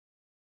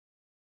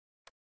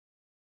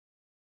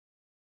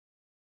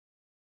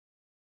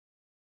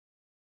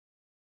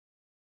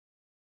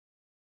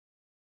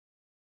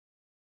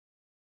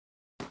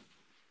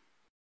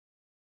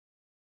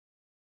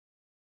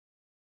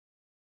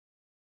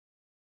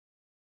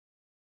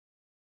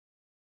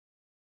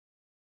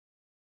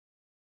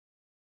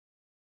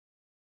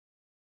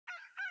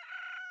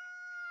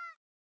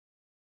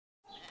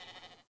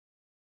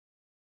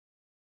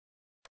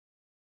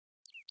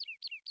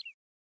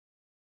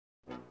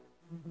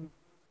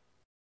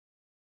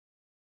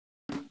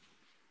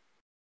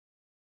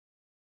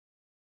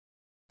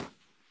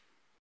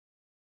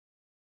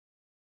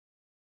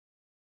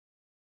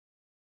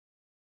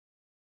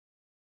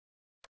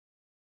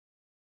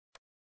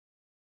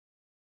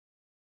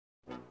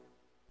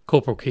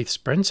 Corporal Keith's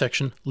Bren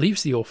section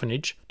leaves the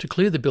orphanage to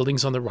clear the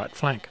buildings on the right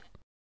flank.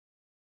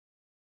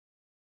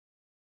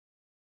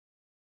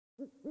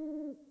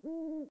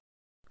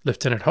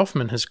 Lieutenant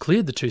Hoffman has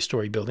cleared the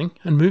two-storey building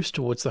and moves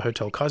towards the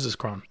Hotel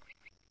Kaiserskron.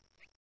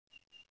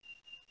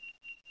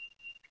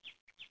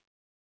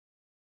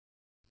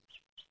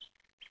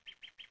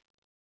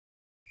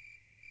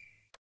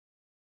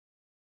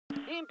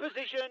 In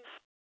position.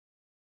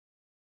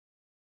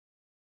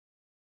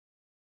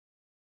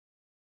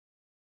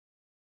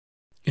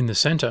 In the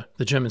centre,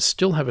 the Germans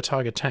still have a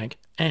Tiger tank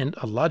and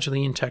a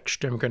largely intact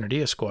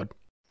Sturmgrenadier squad.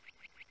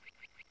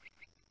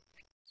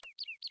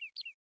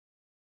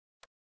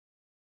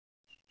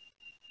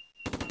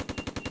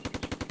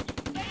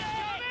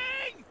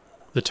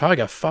 The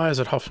Tiger fires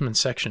at Hoffman's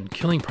section,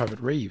 killing Private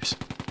Reeves.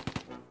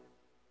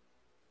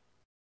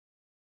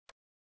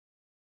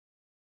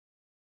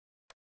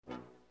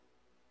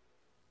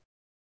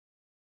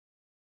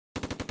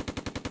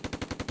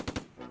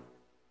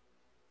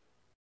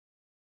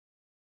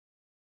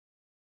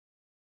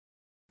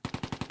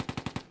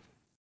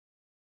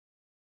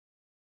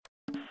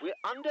 We're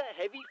under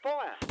heavy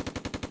fire.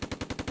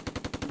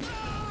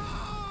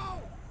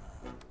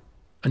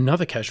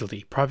 Another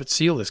casualty, Private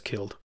Seal, is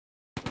killed.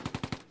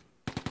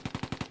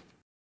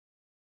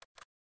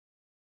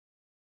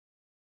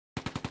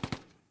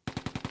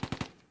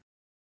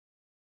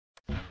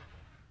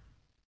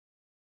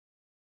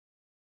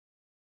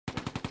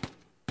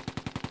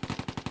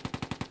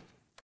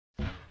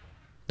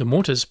 The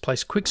mortars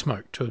place quick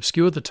smoke to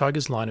obscure the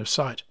Tiger's line of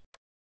sight.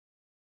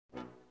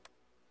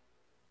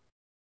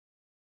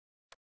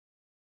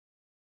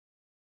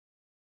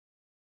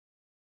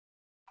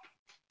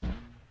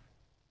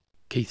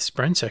 Keith's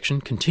Bren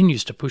section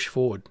continues to push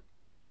forward.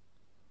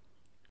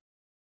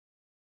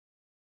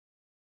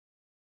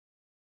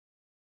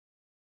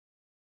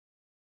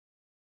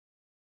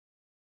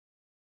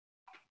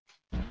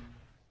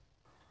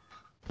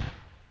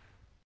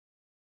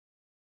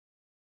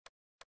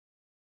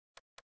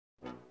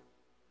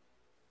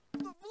 The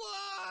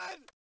blood!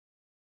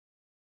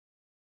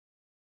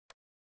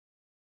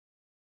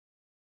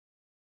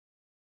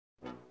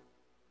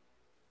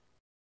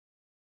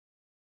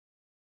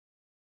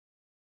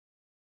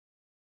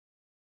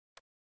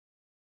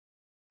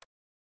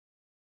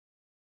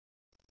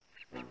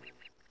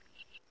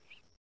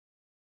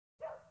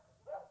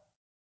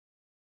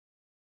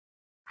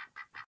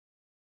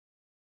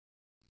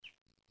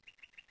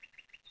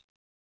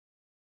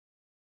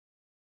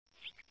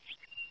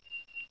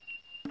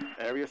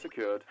 Area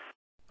secured.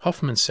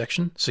 Hoffman's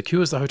section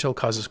secures the Hotel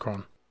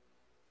Kaiserskron.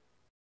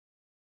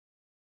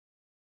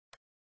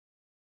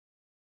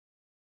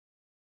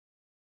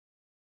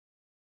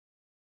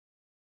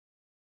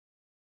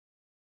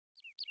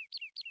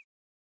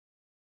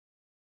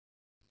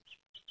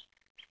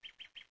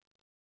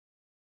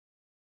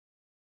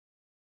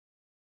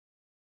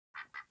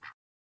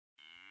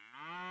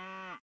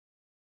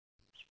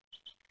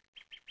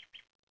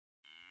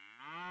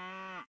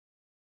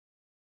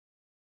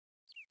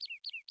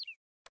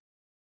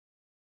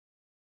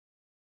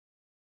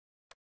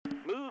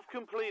 Move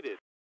completed.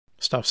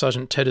 Staff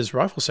Sergeant Tedder's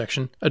rifle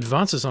section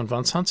advances on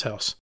von Hunt's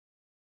house.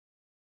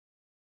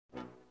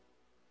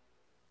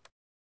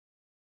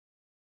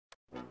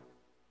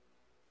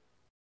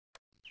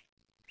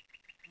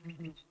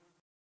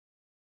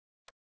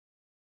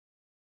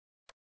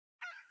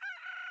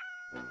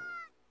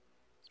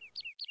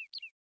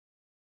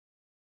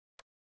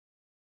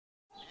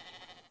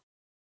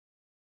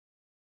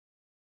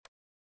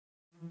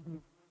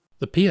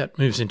 The Piat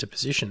moves into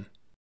position.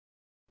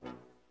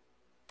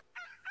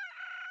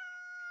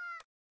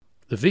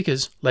 The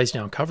Vickers lays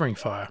down covering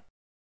fire.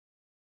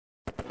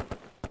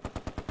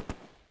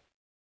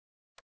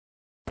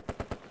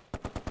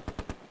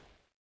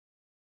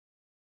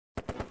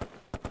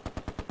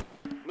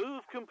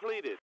 Move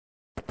completed.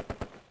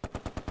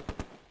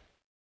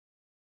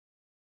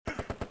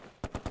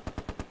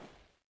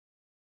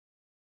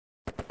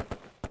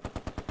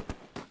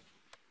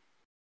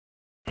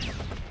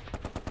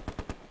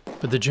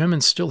 But the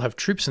Germans still have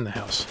troops in the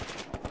house,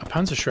 a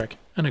Panzerschreck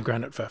and a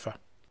Granatwerfer.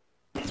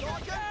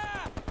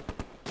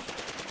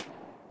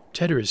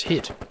 Tedder is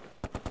hit.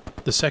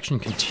 The section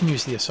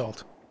continues the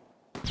assault.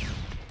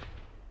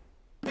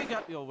 Pick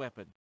up your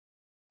weapon.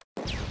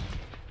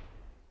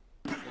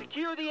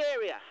 Secure the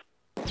area.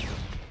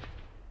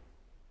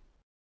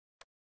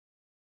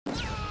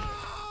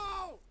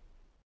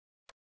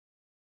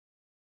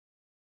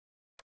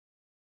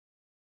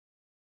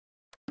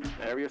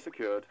 Area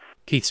secured.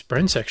 Keith's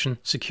Bren section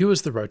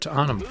secures the road to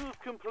Arnhem.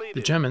 Move completed.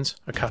 The Germans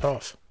are cut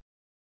off.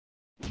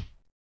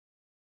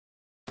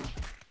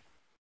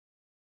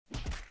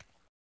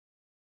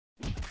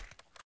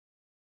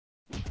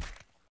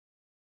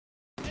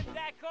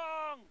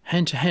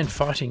 Hand-to-hand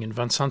fighting in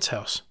Von Sant's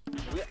house.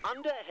 We're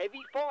under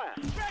heavy fire.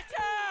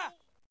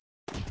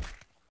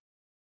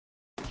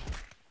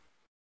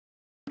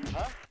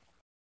 Huh?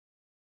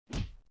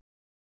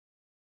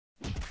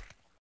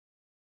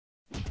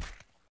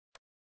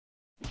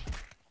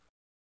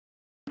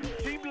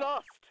 Team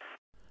lost.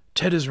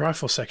 Tedder's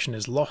rifle section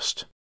is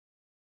lost.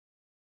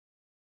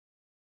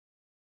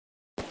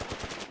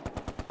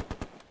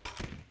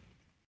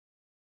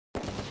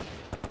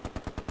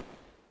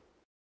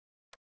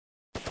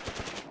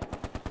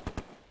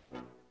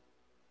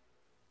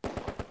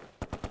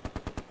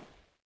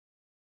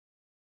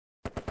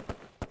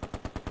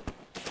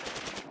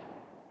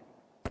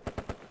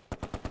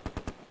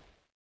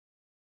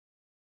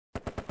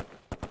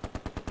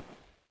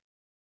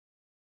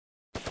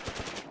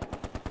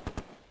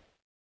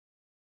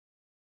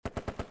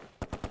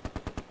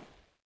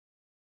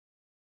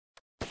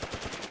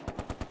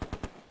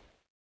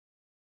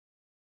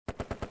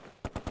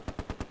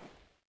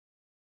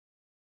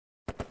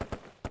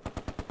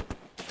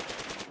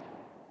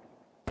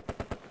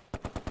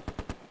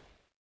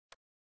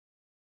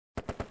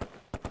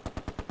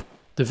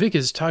 The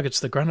Vickers targets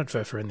the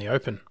Granatwerfer in the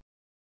open.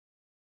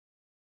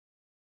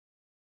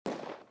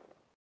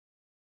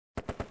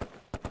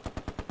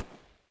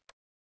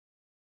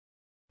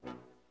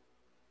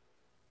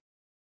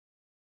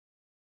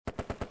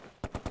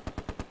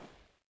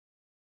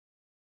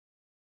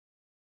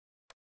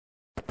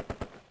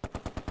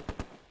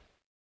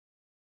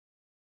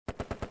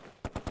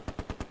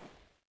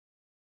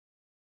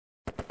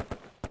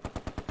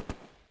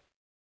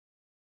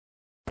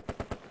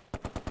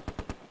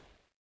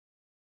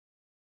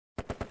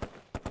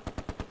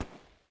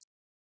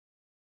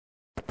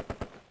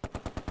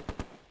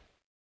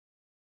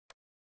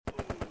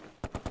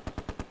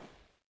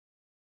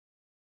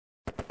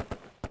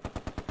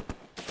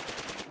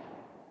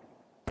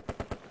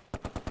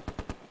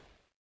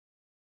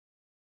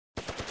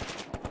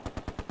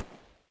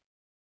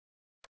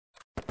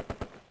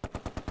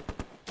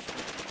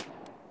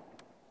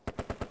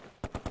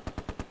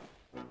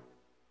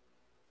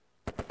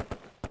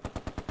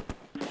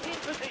 In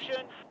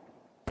position.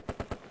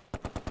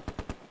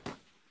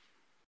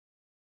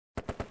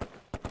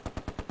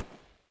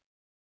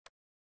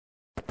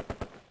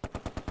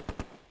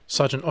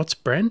 Sergeant Ott's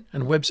Bren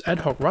and Webb's ad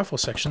hoc rifle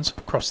sections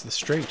cross the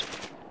street.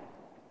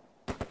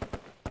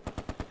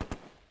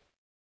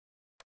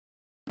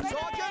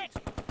 Sergeant!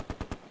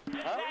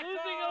 Huh?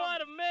 Losing a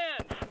lot of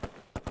men.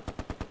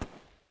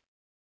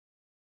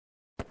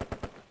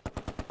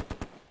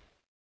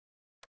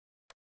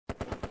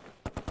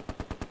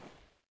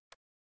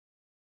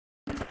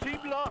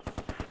 Team lost.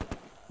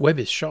 Webb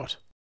is shot.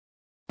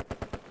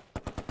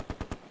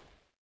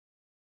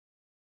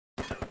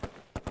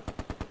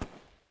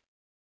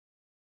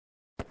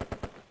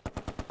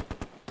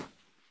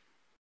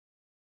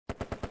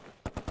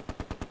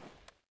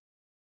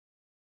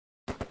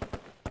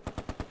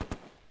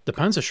 The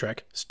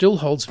Panzerschreck still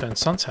holds Van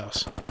Sant's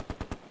house.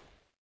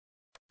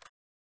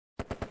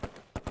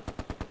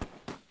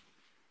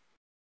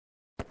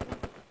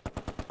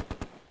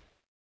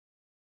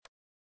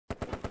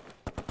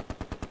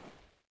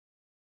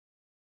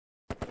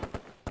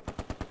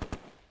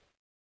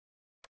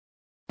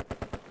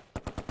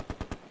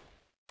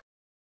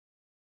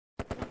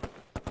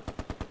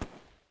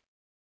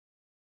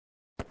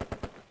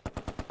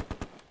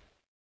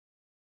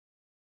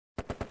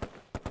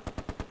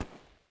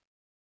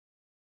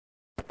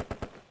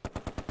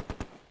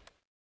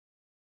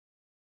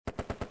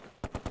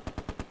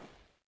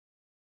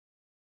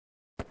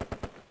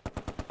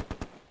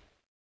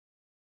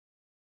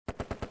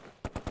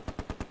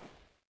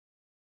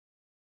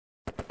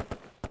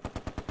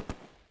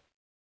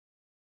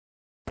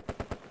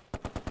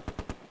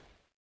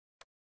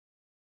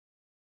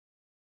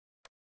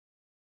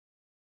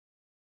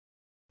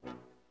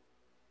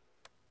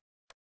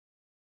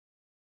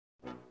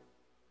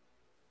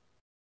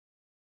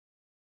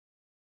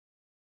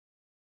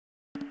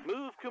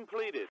 Move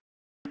completed.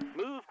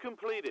 Move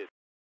completed.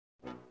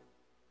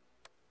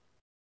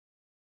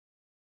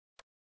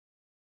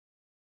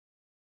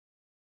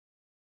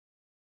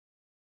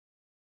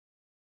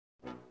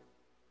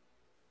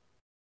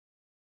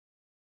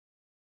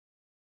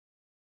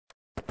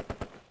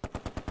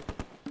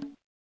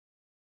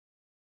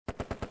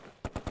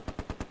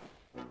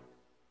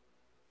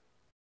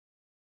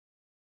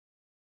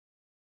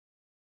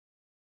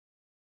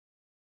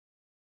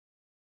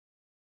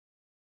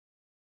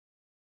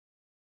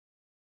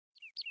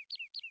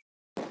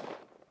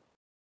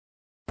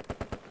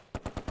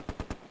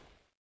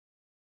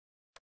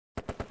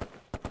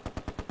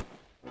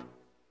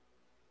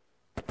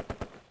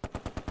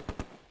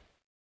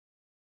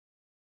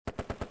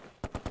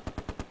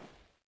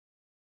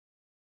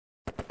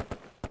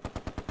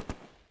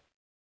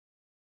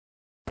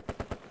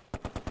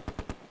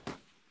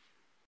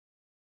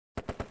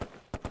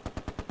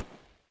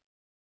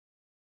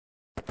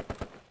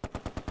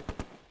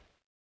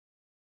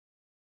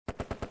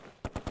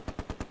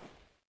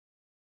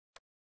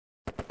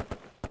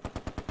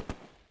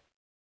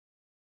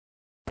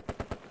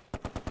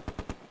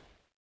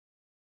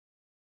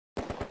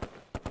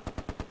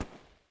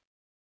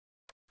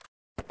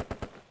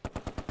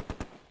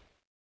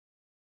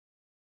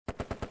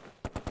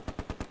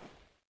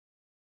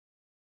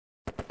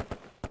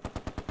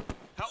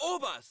 Herr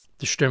Oberst!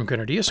 The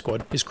Sturmgrenadier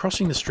squad is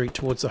crossing the street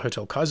towards the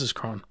Hotel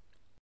Kaiserskron.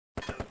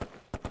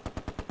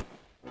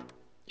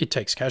 It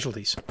takes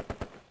casualties.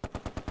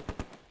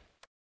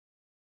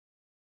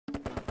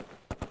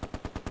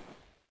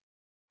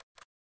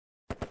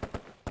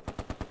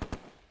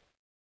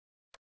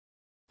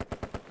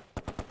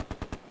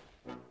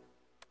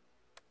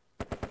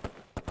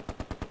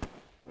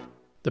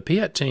 The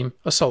Piat team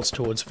assaults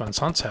towards Van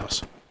Sant's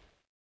house.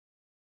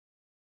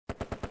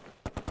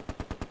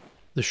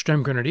 The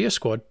Sturmgrenadier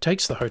squad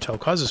takes the Hotel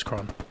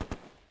Kaiserskron.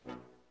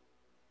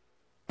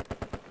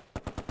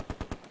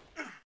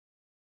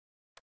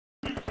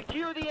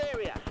 Secure the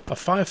area. A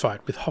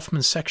firefight with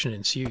Hoffman's section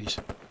ensues.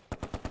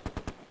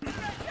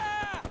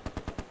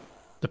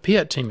 The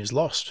Piat team is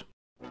lost.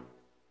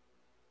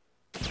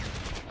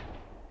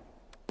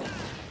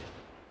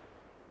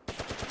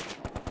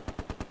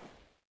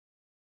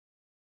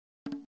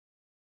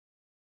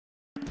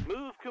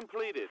 Move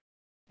completed.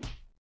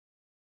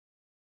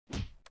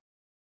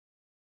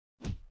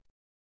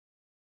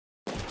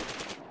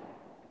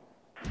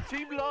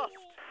 Team lost.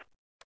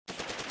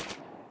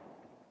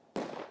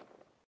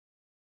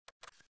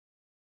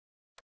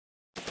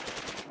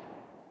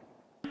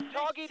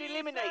 Target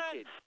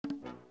eliminated.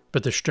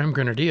 But the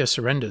Sturmgrenadier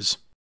surrenders.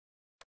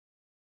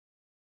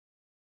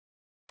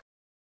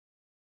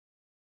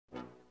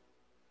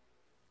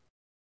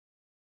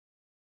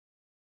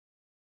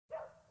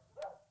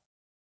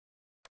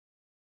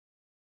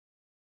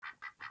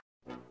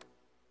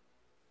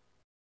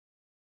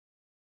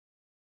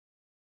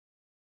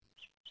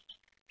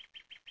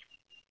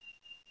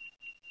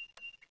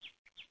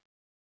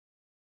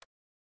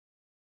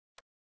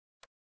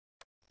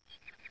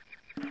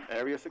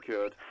 Area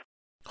secured.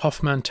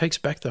 Hoffmann takes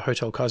back the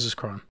Hotel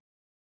Kaiserskron.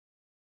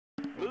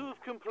 Move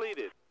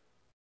completed.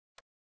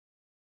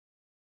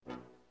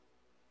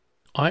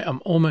 I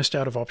am almost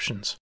out of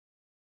options.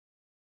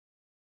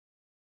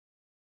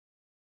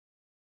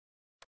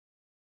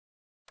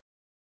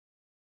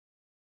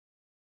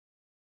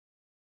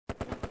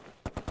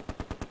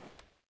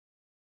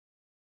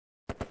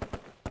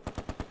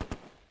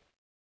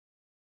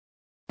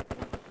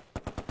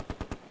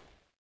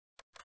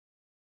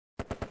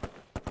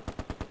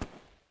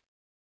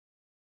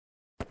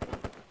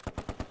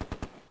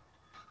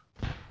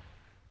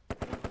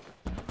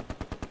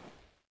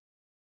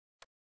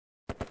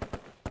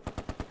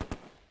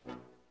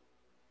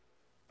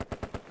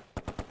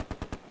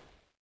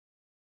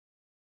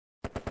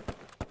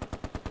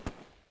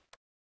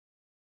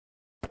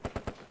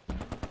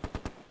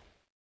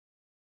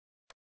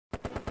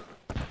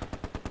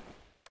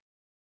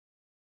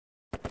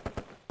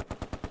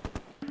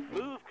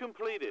 Move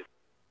completed.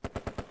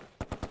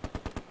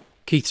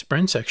 Keith's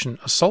Bren section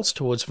assaults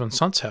towards von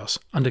Sundt's house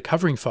under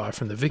covering fire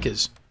from the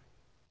Vickers.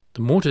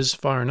 The mortars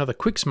fire another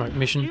quick smoke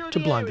mission to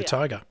blind the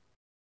Tiger.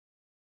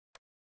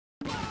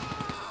 Out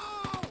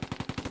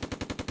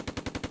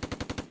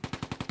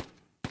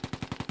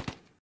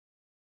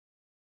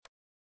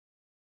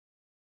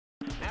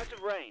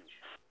of range.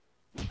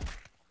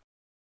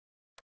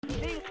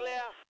 Team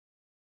clear.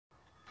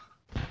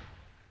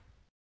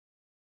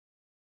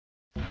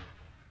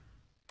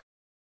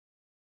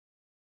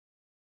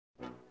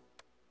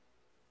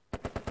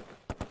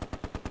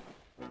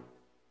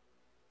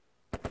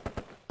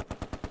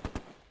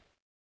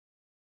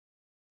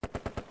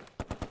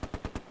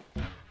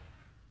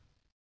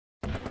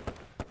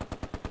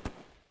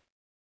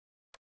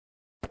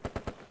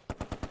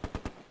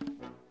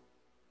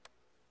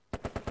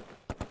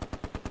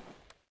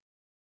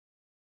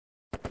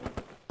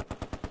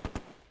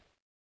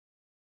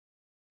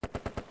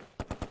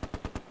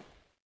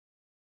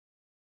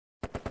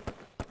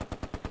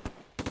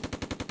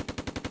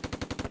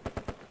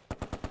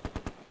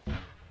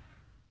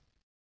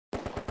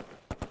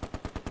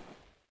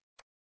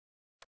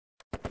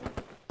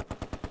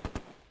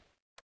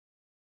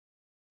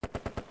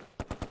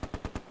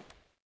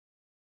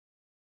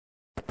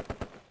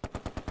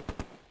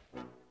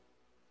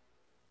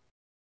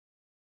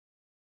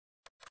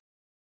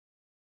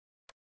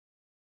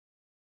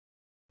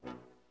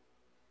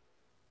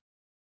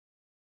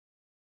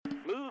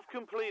 Move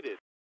completed.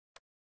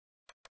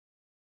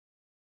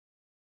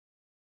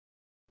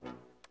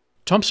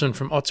 Thompson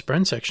from Ott's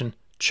Bren section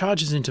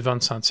charges into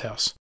von Sundt's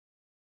house.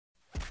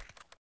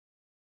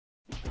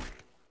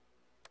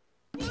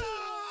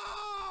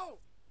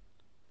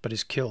 But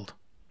is killed.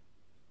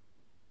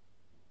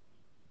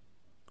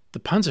 The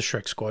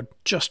Panzerschreck squad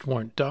just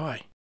won't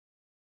die.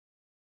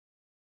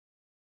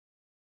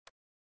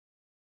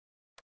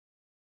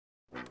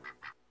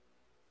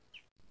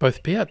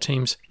 Both Piat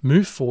teams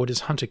move forward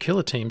as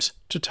hunter-killer teams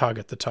to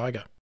target the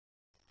Tiger.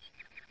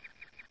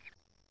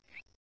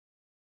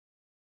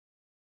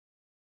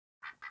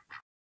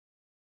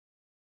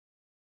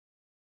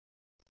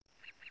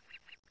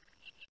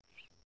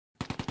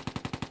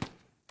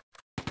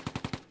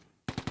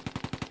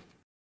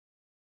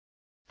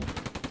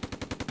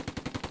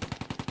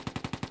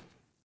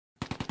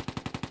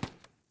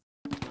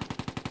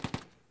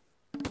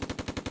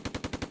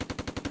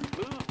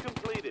 Move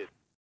completed.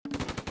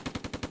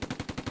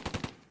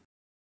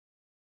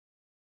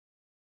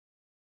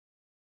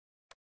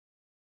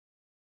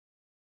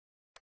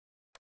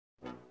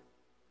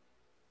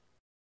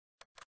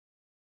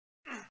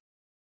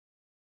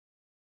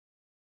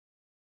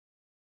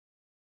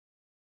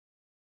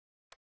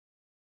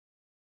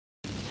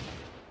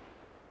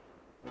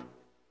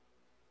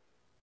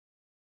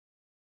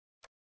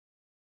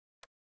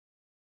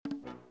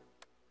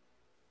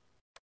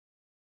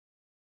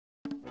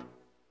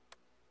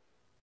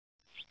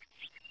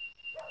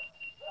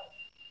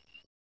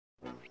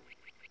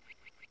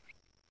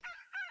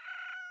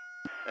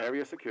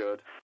 Area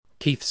secured.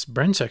 Keith's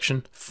Bren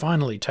section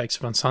finally takes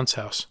von Sundt's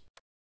house.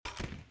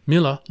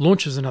 Miller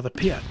launches another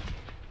Piat.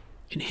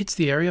 It hits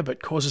the area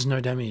but causes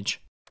no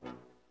damage.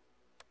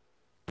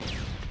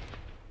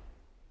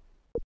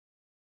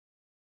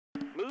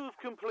 Move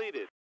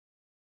completed.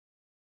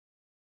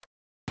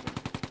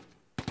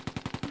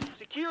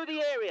 Secure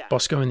the area.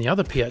 Bosco and the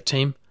other Piat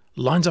team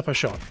lines up a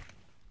shot.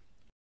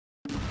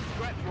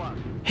 Scratch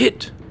one.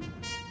 Hit!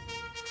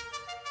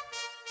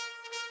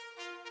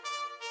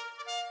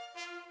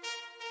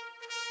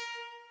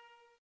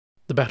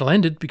 The battle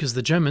ended because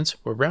the Germans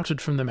were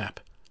routed from the map.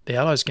 The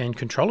Allies gained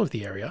control of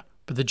the area,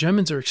 but the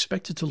Germans are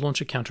expected to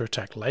launch a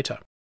counterattack later.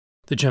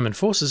 The German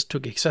forces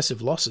took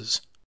excessive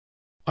losses.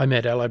 I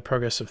made Allied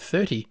progress of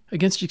 30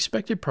 against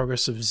expected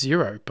progress of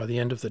 0 by the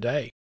end of the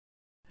day.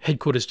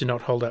 Headquarters did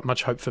not hold out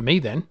much hope for me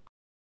then.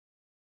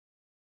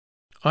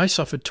 I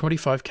suffered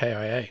 25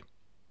 KIA.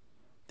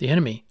 The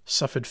enemy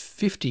suffered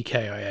 50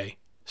 KIA,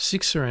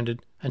 6 surrendered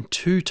and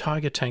 2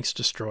 Tiger tanks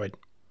destroyed.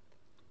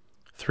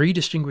 3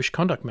 Distinguished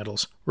Conduct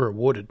Medals were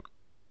awarded.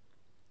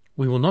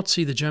 We will not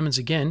see the Germans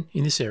again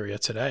in this area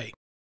today.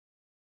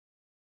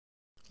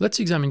 Let's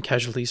examine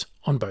casualties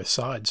on both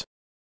sides.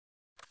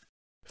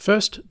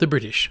 First, the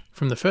British,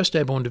 from the 1st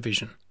Airborne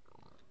Division.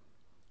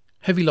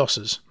 Heavy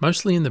losses,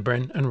 mostly in the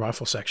Bren and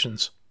rifle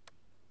sections.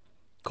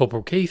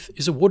 Corporal Keith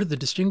is awarded the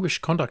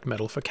Distinguished Conduct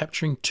Medal for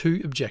capturing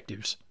 2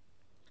 objectives.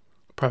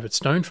 Private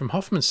Stone from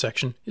Hoffman's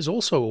section is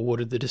also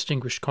awarded the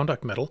Distinguished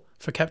Conduct Medal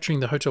for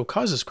capturing the Hotel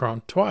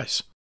Kaiserskron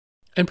twice,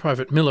 and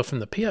Private Miller from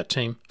the Piat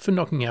team for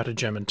knocking out a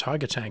German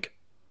Tiger tank.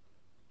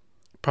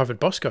 Private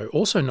Bosco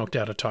also knocked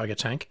out a Tiger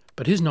tank,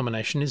 but his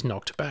nomination is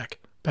knocked back,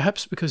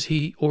 perhaps because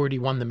he already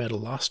won the medal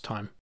last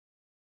time.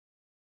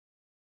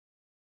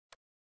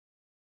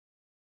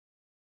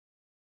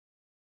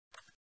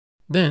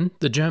 Then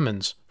the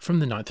Germans from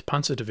the 9th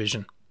Panzer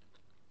Division.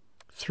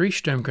 3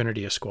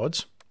 Sturmgrenadier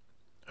squads,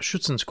 a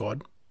Schützen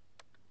squad,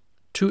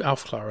 2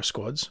 Aufklärer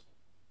squads,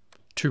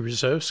 2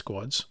 reserve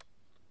squads,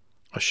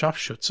 a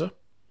Scharfschütze,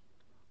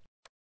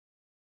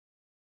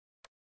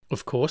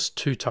 of course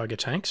 2 Tiger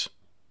tanks,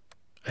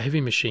 a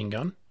heavy machine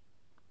gun,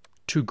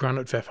 2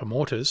 Granatwerfer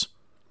mortars,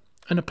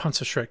 and a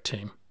Panzerschreck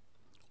team,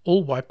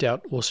 all wiped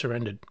out or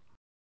surrendered.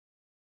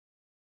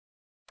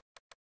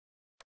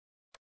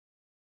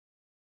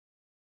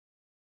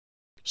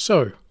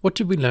 So, what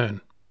did we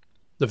learn?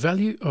 The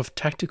value of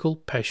tactical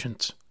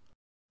patience.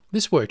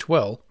 This worked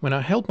well when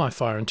I held my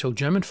fire until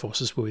German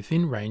forces were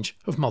within range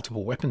of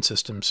multiple weapon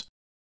systems.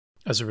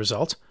 As a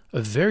result,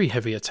 a very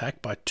heavy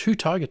attack by 2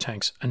 Tiger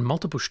tanks and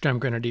multiple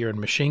Sturmgrenadier and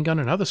machine gun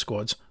and other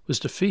squads was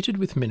defeated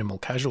with minimal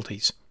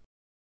casualties.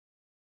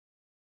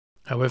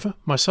 However,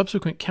 my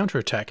subsequent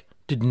counterattack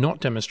did not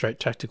demonstrate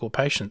tactical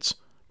patience.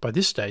 By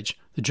this stage,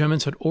 the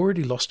Germans had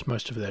already lost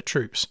most of their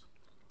troops.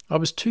 I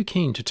was too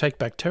keen to take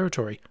back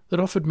territory that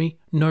offered me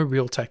no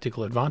real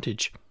tactical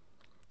advantage.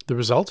 The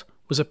result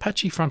was a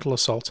patchy frontal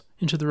assault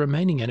into the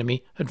remaining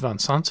enemy at Van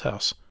Sant's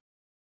house.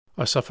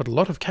 I suffered a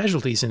lot of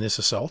casualties in this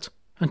assault,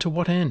 and to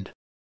what end?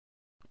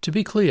 To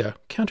be clear,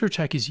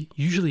 counterattack is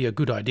usually a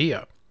good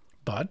idea,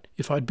 but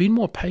if I'd been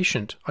more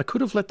patient, I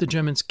could have let the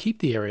Germans keep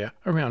the area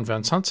around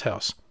Van Sant's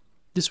house.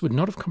 This would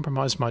not have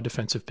compromised my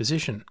defensive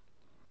position.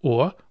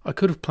 Or I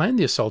could have planned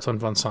the assault on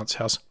Van Sant's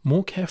house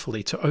more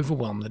carefully to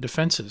overwhelm the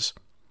defences,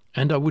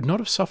 and I would not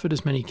have suffered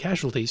as many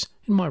casualties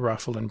in my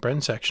rifle and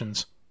Bren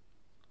sections.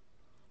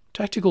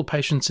 Tactical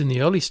patience in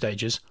the early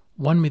stages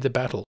won me the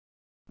battle,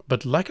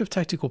 but lack of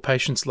tactical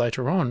patience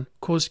later on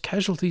caused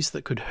casualties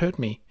that could hurt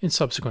me in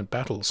subsequent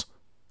battles.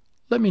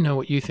 Let me know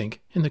what you think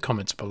in the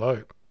comments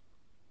below.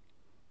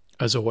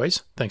 As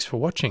always, thanks for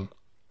watching.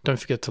 Don't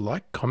forget to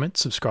like, comment,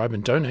 subscribe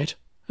and donate,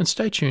 and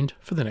stay tuned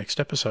for the next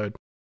episode.